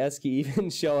 Pesky Esky even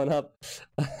showing up.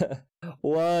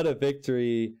 What a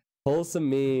victory. Wholesome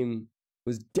Meme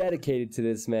was dedicated to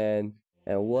this man.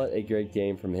 And what a great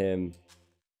game from him.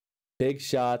 Big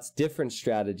shots, different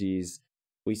strategies.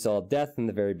 We saw death in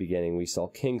the very beginning. We saw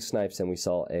King Snipes and we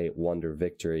saw a wonder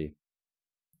victory.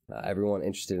 Everyone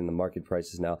interested in the market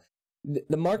prices now.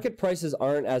 The market prices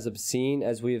aren't as obscene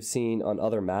as we have seen on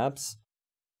other maps,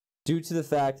 due to the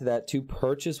fact that to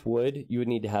purchase wood, you would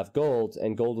need to have gold,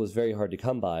 and gold was very hard to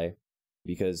come by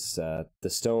because the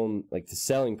stone, like the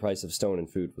selling price of stone and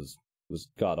food was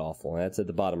god awful. And that's at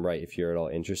the bottom right if you're at all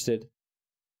interested.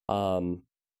 I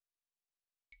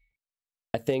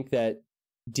think that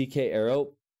DK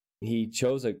Arrow, he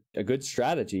chose a good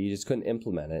strategy, he just couldn't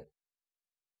implement it.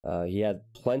 He had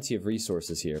plenty of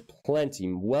resources here,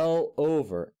 plenty, well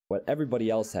over what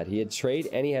everybody else had. He had trade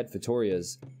and he had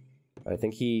Vitorias. I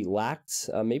think he lacked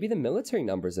maybe the military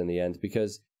numbers in the end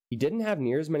because he didn't have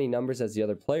near as many numbers as the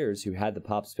other players who had the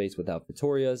pop space without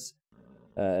Vitorias.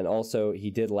 And also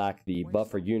he did lack the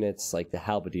buffer units like the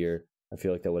Halberdier. I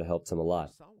feel like that would have helped him a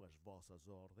lot.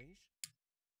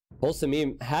 Wholesome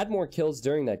Meme had more kills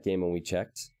during that game when we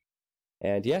checked.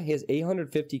 And yeah, he has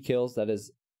 850 kills. That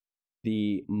is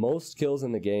the most kills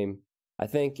in the game. I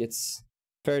think it's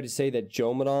fair to say that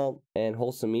Joe Manal and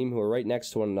Wholesome Meme, who are right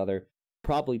next to one another,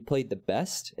 probably played the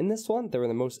best in this one. They were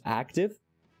the most active.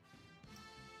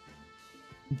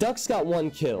 Ducks got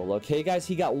 1 kill, okay guys?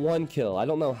 He got 1 kill. I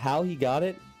don't know how he got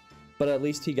it, but at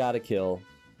least he got a kill.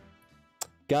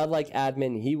 Godlike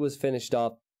Admin, he was finished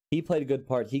off. He played a good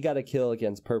part. He got a kill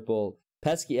against Purple.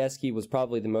 Pesky Esky was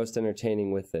probably the most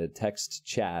entertaining with the text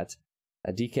chat.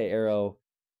 DK Arrow,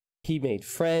 he made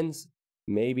friends.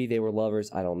 Maybe they were lovers.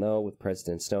 I don't know. With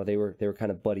President Snow, they were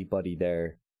kind of buddy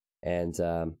there, and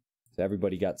so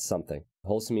everybody got something.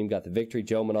 Wholesome Meme got the victory.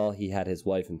 Joe Manal, he had his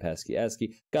wife and Pesky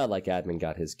Esky. Godlike Admin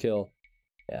got his kill.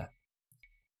 Yeah,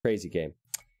 crazy game.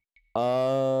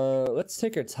 Let's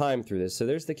take our time through this. So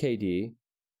there's the KD.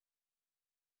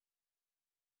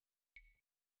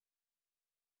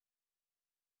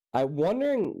 I'm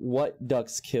wondering what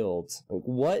Ducks killed.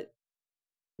 Like,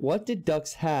 what did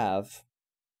Ducks have?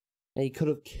 And he could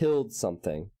have killed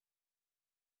something.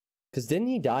 Because didn't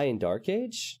he die in Dark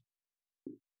Age?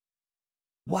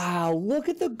 Wow, look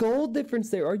at the gold difference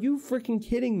there. Are you freaking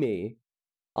kidding me?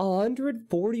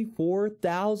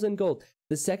 144,000 gold.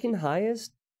 The second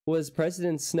highest was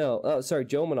President Snow. Oh, sorry,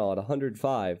 Joe Manal at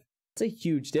 105. It's a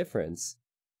huge difference.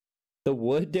 The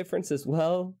wood difference as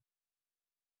well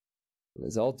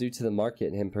is all due to the market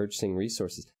and him purchasing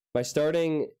resources. My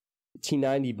starting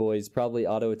T90 boys probably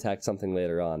auto-attacked something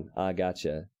later on. Ah,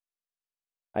 gotcha.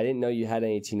 I didn't know you had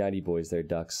any T90 boys there,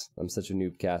 Ducks. I'm such a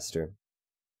noob caster.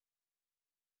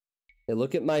 Yeah,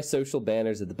 look at my social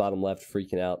banners at the bottom left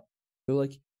freaking out. They're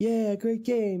like, yeah, great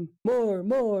game. More,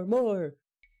 more, more.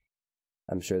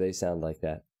 I'm sure they sound like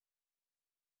that.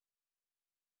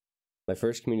 My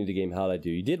first community game, how'd I do?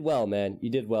 You did well, man. You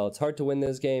did well. It's hard to win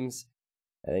those games.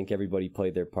 I think everybody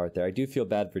played their part there. I do feel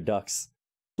bad for Ducks.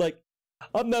 Like,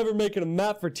 I'm never making a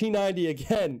map for T90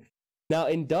 again. Now,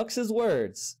 in Ducks'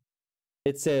 words,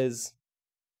 it says,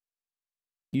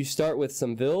 you start with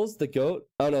some Vills, the goat.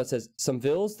 Oh, no, it says, some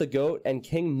Vills, the goat, and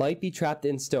King might be trapped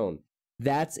in stone.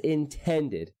 That's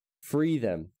intended. Free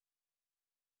them.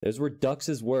 Those were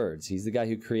Ducks' words. He's the guy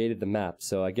who created the map,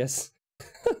 so I guess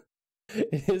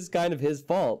it is kind of his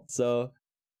fault. So,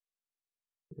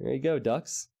 there you go,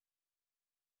 Ducks.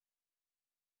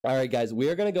 Alright guys, we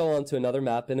are going to go on to another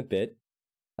map in a bit.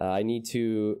 I need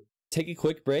to take a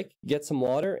quick break, get some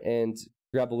water, and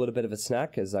grab a little bit of a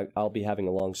snack, because I'll be having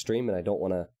a long stream, and I don't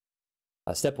want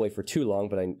to step away for too long,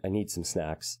 but I need some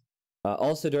snacks.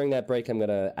 Also, during that break, I'm going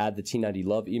to add the T90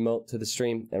 Love emote to the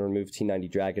stream, and remove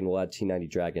T90 Dragon. We'll add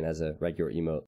T90 Dragon as a regular emote.